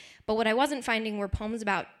happened. But what I wasn't finding were poems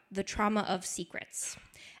about the trauma of secrets.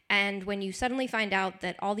 And when you suddenly find out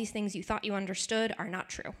that all these things you thought you understood are not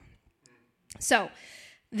true. So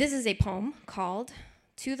this is a poem called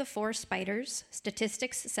To the 4 Spiders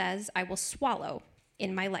Statistics Says I Will Swallow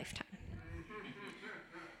in My Lifetime.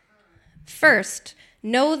 First,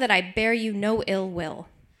 know that I bear you no ill will.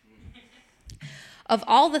 Of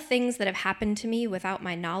all the things that have happened to me without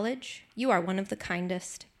my knowledge, you are one of the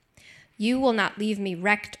kindest. You will not leave me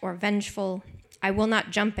wrecked or vengeful. I will not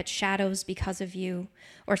jump at shadows because of you,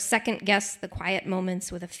 or second guess the quiet moments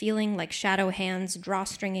with a feeling like shadow hands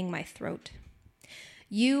drawstringing my throat.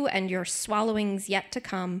 You and your swallowings yet to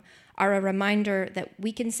come are a reminder that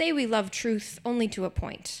we can say we love truth only to a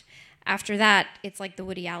point. After that, it's like the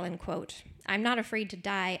Woody Allen quote, I'm not afraid to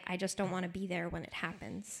die, I just don't want to be there when it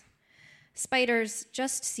happens. Spiders,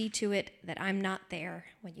 just see to it that I'm not there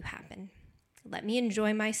when you happen. Let me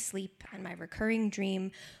enjoy my sleep and my recurring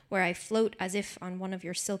dream where I float as if on one of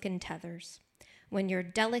your silken tethers. When your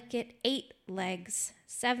delicate 8 legs,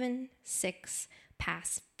 7, 6,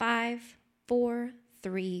 pass 5, 4,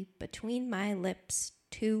 3, between my lips,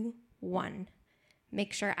 2, 1.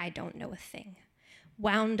 Make sure I don't know a thing.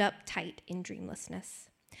 Wound up tight in dreamlessness.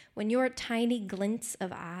 When your tiny glints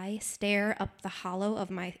of eye stare up the hollow of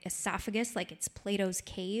my esophagus like it's Plato's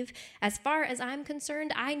cave, as far as I'm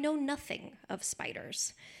concerned, I know nothing of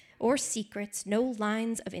spiders or secrets, no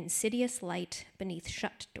lines of insidious light beneath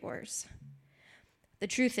shut doors. The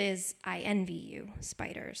truth is, I envy you,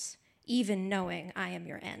 spiders, even knowing I am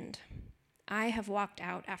your end. I have walked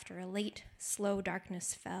out after a late, slow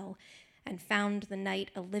darkness fell and found the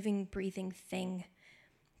night a living, breathing thing.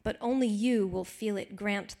 But only you will feel it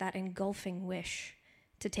grant that engulfing wish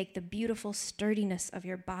to take the beautiful sturdiness of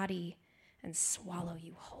your body and swallow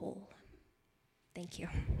you whole. Thank you.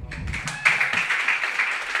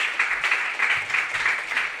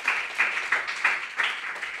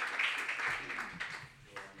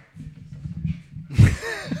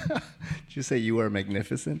 Did you say you are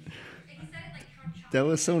magnificent? That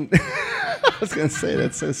was so... I was going to say,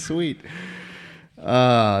 that's so sweet.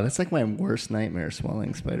 That's like my worst nightmare,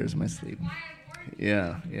 swallowing spiders in my sleep.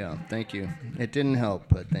 Yeah, thank you. It didn't help,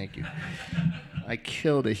 but thank you. I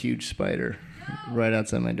killed a huge spider right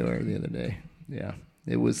outside my door the other day. Yeah,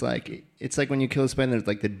 it was like, it's like when you kill a spider, there's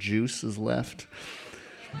like the juice is left.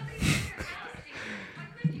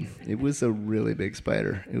 It was a really big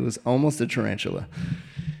spider. It was almost a tarantula.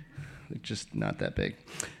 Just not that big.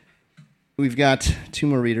 We've got 2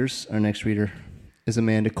 more readers. Our next reader is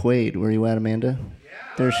Amanda Quaid. Where are you at, Amanda? Yeah.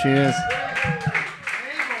 There she is.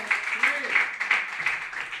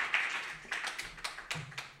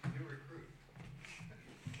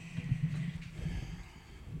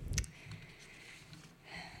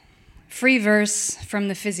 Free verse from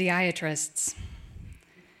the physiatrists.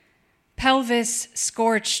 Pelvis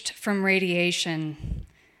scorched from radiation,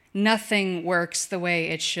 Nothing works the way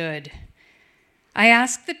it should. I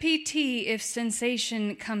ask the PT if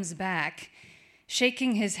sensation comes back.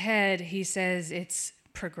 Shaking his head, he says it's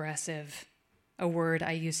progressive, a word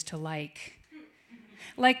I used to like.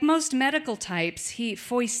 Like most medical types, he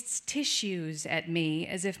foists tissues at me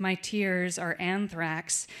as if my tears are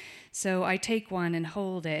anthrax, so I take one and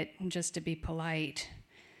hold it just to be polite.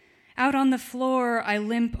 Out on the floor, I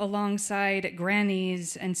limp alongside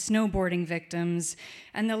grannies and snowboarding victims,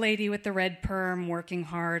 and the lady with the red perm working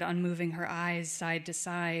hard on moving her eyes side to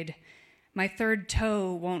side. My third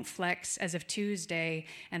toe won't flex as of Tuesday,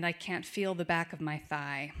 and I can't feel the back of my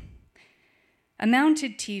thigh. A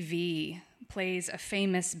mounted TV plays a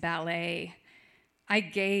famous ballet. I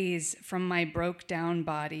gaze from my broke-down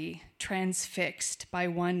body, transfixed by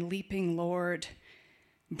one leaping lord.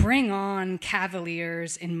 Bring on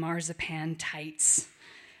cavaliers in marzipan tights.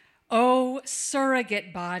 Oh,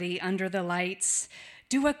 surrogate body under the lights,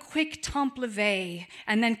 do a quick temple leve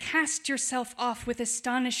and then cast yourself off with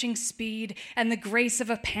astonishing speed and the grace of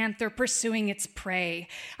a panther pursuing its prey.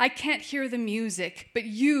 I can't hear the music, but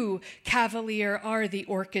you, cavalier, are the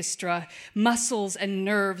orchestra, muscles and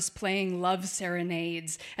nerves playing love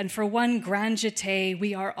serenades, and for one grand jeté,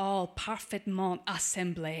 we are all parfaitement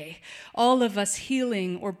assemblés, all of us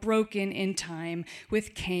healing or broken in time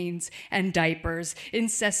with canes and diapers,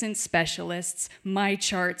 incessant specialists, my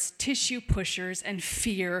charts, tissue pushers, and fear.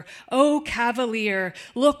 Oh, cavalier,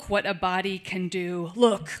 look what a body can do.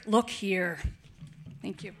 Look here.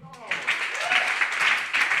 Thank you.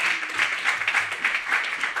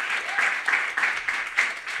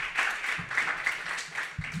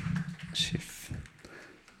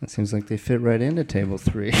 That seems like they fit right into table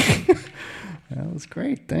 3. That was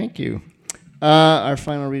great. Thank you. Our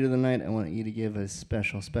final read of the night, I want you to give a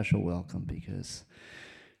special welcome because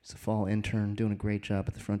it's a fall intern doing a great job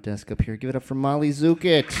at the front desk up here. Give it up for Molly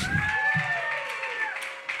Zukit.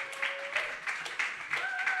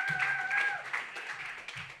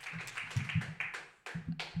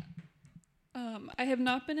 I have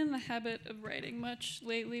not been in the habit of writing much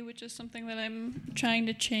lately, which is something that I'm trying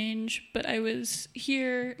to change, but I was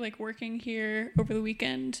here, working here over the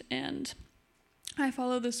weekend, and I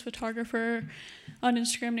follow this photographer on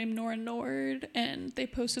Instagram named Nora Nord, and they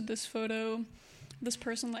posted this photo, this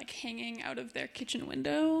person hanging out of their kitchen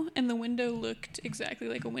window, and the window looked exactly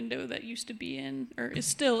like a window that used to be in, or is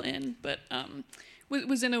still in, but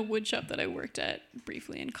was in a wood shop that I worked at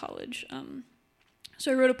briefly in college.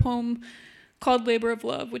 So I wrote a poem called Labor of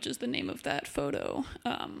Love, which is the name of that photo,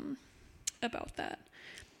 about that.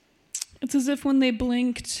 It's as if when they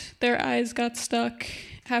blinked, their eyes got stuck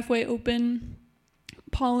halfway open,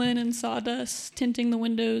 pollen and sawdust tinting the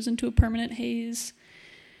windows into a permanent haze.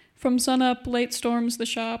 From sunup, light storms the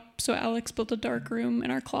shop, so Alex built a dark room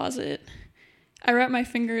in our closet. I wrap my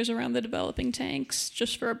fingers around the developing tanks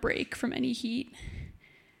just for a break from any heat.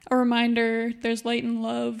 A reminder, there's light and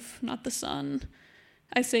love, not the sun.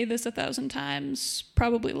 I say this 1,000 times,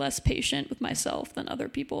 probably less patient with myself than other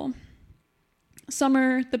people.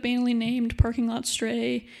 Summer, the banally named parking lot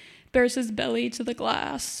stray, bears his belly to the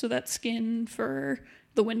glass so that skin, fur,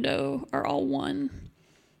 the window are all one.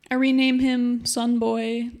 I rename him Sun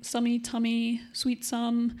Boy, Summy Tummy, Sweet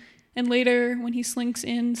Sum, and later, when he slinks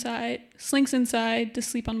inside to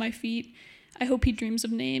sleep on my feet, I hope he dreams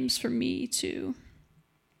of names for me too.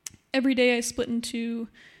 Every day I split in two.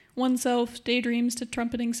 One self daydreams to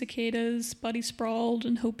trumpeting cicadas, body sprawled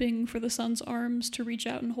and hoping for the sun's arms to reach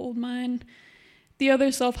out and hold mine. The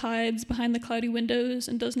other self hides behind the cloudy windows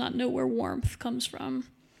and does not know where warmth comes from.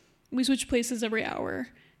 We switch places every hour.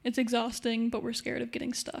 It's exhausting, but we're scared of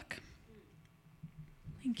getting stuck.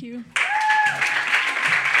 Thank you.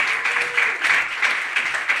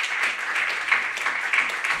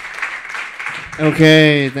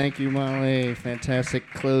 Okay, thank you, Molly. Fantastic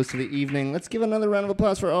close to the evening. Let's give another round of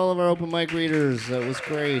applause for all of our open mic readers. That was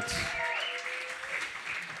great.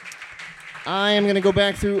 I am going to go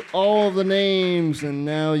back through all of the names, and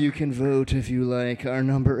now you can vote if you like. Our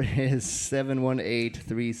number is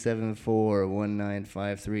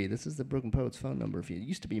 718-374-1953. This is the Brooklyn Poets phone number. It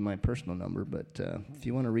used to be my personal number, but if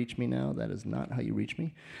you want to reach me now, that is not how you reach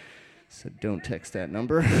me. So don't text that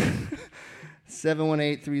number.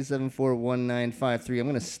 718-374-1953. I'm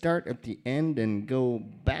going to start at the end and go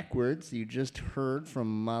backwards. You just heard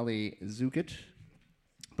from Molly Zukit.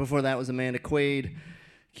 Before that was Amanda Quaid,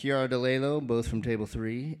 Chiara DeLelo, both from Table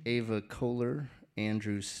 3, Eva Koehler,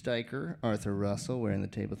 Andrew Steicher, Arthur Russell, wearing the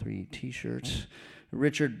Table 3 t-shirt,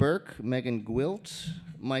 Richard Burke, Megan Gwilt,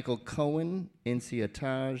 Michael Cohen, Insia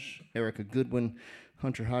Taj, Erica Goodwin,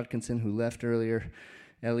 Hunter Hodkinson, who left earlier,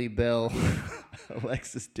 Ellie Bell,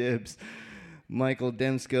 Alexis Dibbs, Michael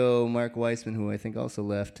Demsko, Mark Weissman, who I think also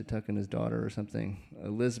left to tuck in his daughter or something,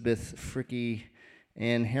 Elizabeth Fricky,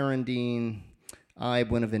 Ann Herondine, I.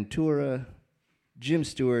 Buenaventura, Jim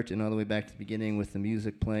Stewart, and all the way back to the beginning with the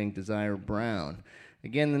music playing Desire Brown.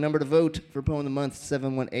 Again, the number to vote for Poem of the Month,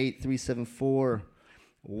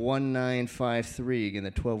 718-374-1953. Again,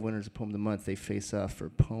 the 12 winners of Poem of the Month, they face off for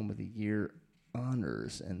Poem of the Year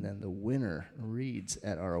honors, and then the winner reads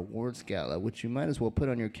at our awards gala, which you might as well put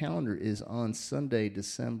on your calendar, is on Sunday,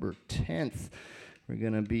 December 10th. We're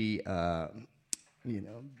going to be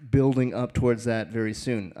building up towards that very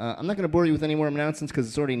soon. I'm not going to bore you with any more announcements because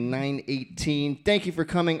it's already 9:18. Thank you for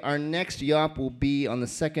coming. Our next Yawp will be on the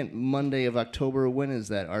second Monday of October. When is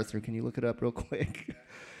that, Arthur? Can you look it up real quick?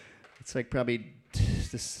 It's like probably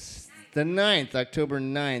the 9th, October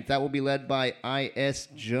 9th. That will be led by I.S.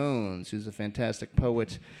 Jones, who's a fantastic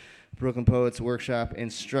poet, Brooklyn Poets Workshop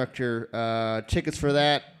instructor. Tickets for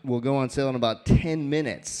that will go on sale in about 10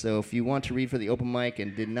 minutes. So if you want to read for the open mic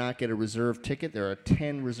and did not get a reserved ticket, there are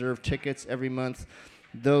 10 reserved tickets every month.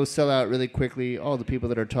 Those sell out really quickly. All the people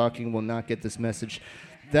that are talking will not get this message.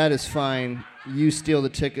 That is fine. You steal the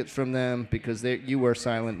tickets from them because you are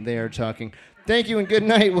silent. They are talking. Thank you and good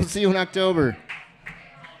night. We'll see you in October.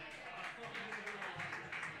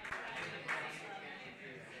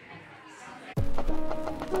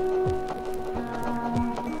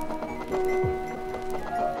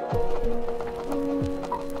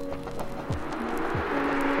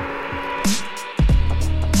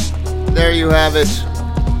 There you have it,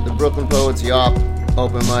 the Brooklyn Poets Yawp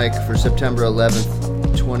open mic for September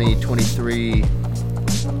 11th, 2023.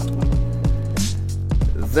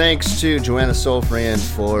 Thanks to Joanna Solfrian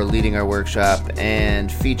for leading our workshop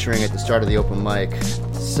and featuring at the start of the open mic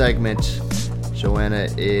segment. Joanna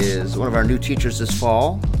is one of our new teachers this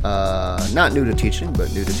fall. Not new to teaching,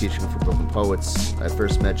 but new to teaching for Brooklyn Poets. I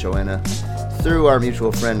first met Joanna through our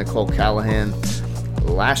mutual friend Nicole Callahan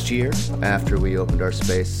last year after we opened our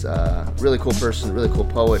space. Really cool person, really cool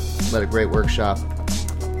poet, led a great workshop.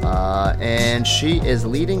 And she is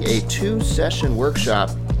leading a 2-session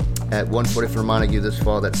workshop at 144 Montague this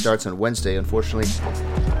fall that starts on Wednesday. Unfortunately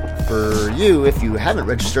for you, if you haven't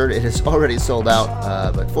registered, it is already sold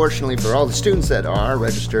out. But fortunately for all the students that are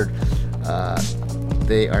registered,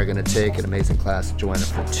 they are going to take an amazing class at Joanna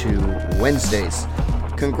for 2 Wednesdays.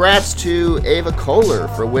 Congrats to Eva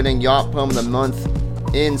Koehler for winning Yawp Poem of the Month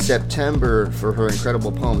in September for her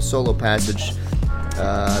incredible poem, Solo Passage.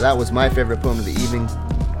 That was my favorite poem of the evening.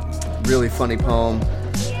 Really funny poem,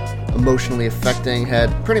 emotionally affecting,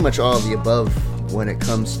 had pretty much all of the above when it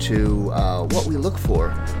comes to what we look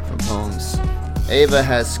for from poems. Ava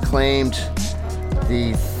has claimed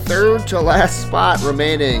the third to last spot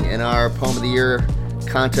remaining in our Poem of the Year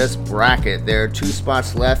contest bracket. There are 2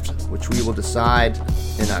 spots left, which we will decide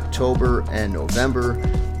in October and November.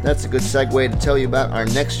 That's a good segue to tell you about our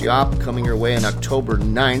next Yawp coming your way on October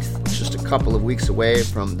 9th, just a couple of weeks away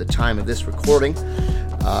from the time of this recording.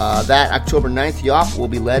 That October 9th Yawp will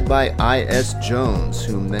be led by I.S. Jones,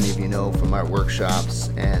 whom many of you know from our workshops.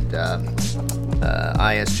 And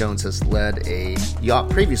I.S. Jones has led a Yawp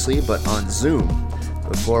previously, but on Zoom,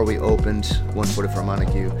 before we opened 144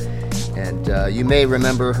 Montague. And you may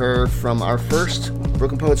remember her from our first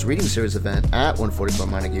Brooklyn Poets Reading Series event at 144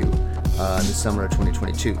 Montague this summer of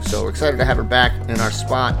 2022. So we're excited to have her back in our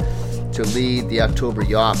spot to lead the October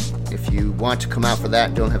Yawp. If you want to come out for that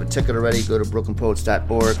and don't have a ticket already, go to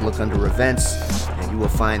brooklynpoets.org, look under events, and you will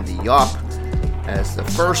find the Yawp as the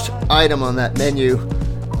first item on that menu.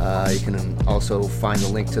 You can also find the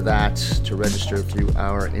link to that to register through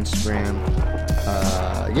our Instagram.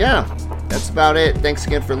 That's about it. Thanks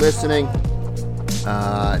again for listening.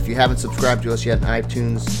 If you haven't subscribed to us yet on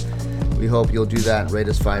iTunes, we hope you'll do that. Rate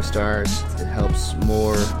us 5 stars. It helps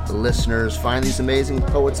more listeners find these amazing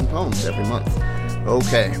poets and poems every month.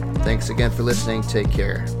 Okay, thanks again for listening. Take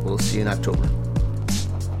care. We'll see you in October.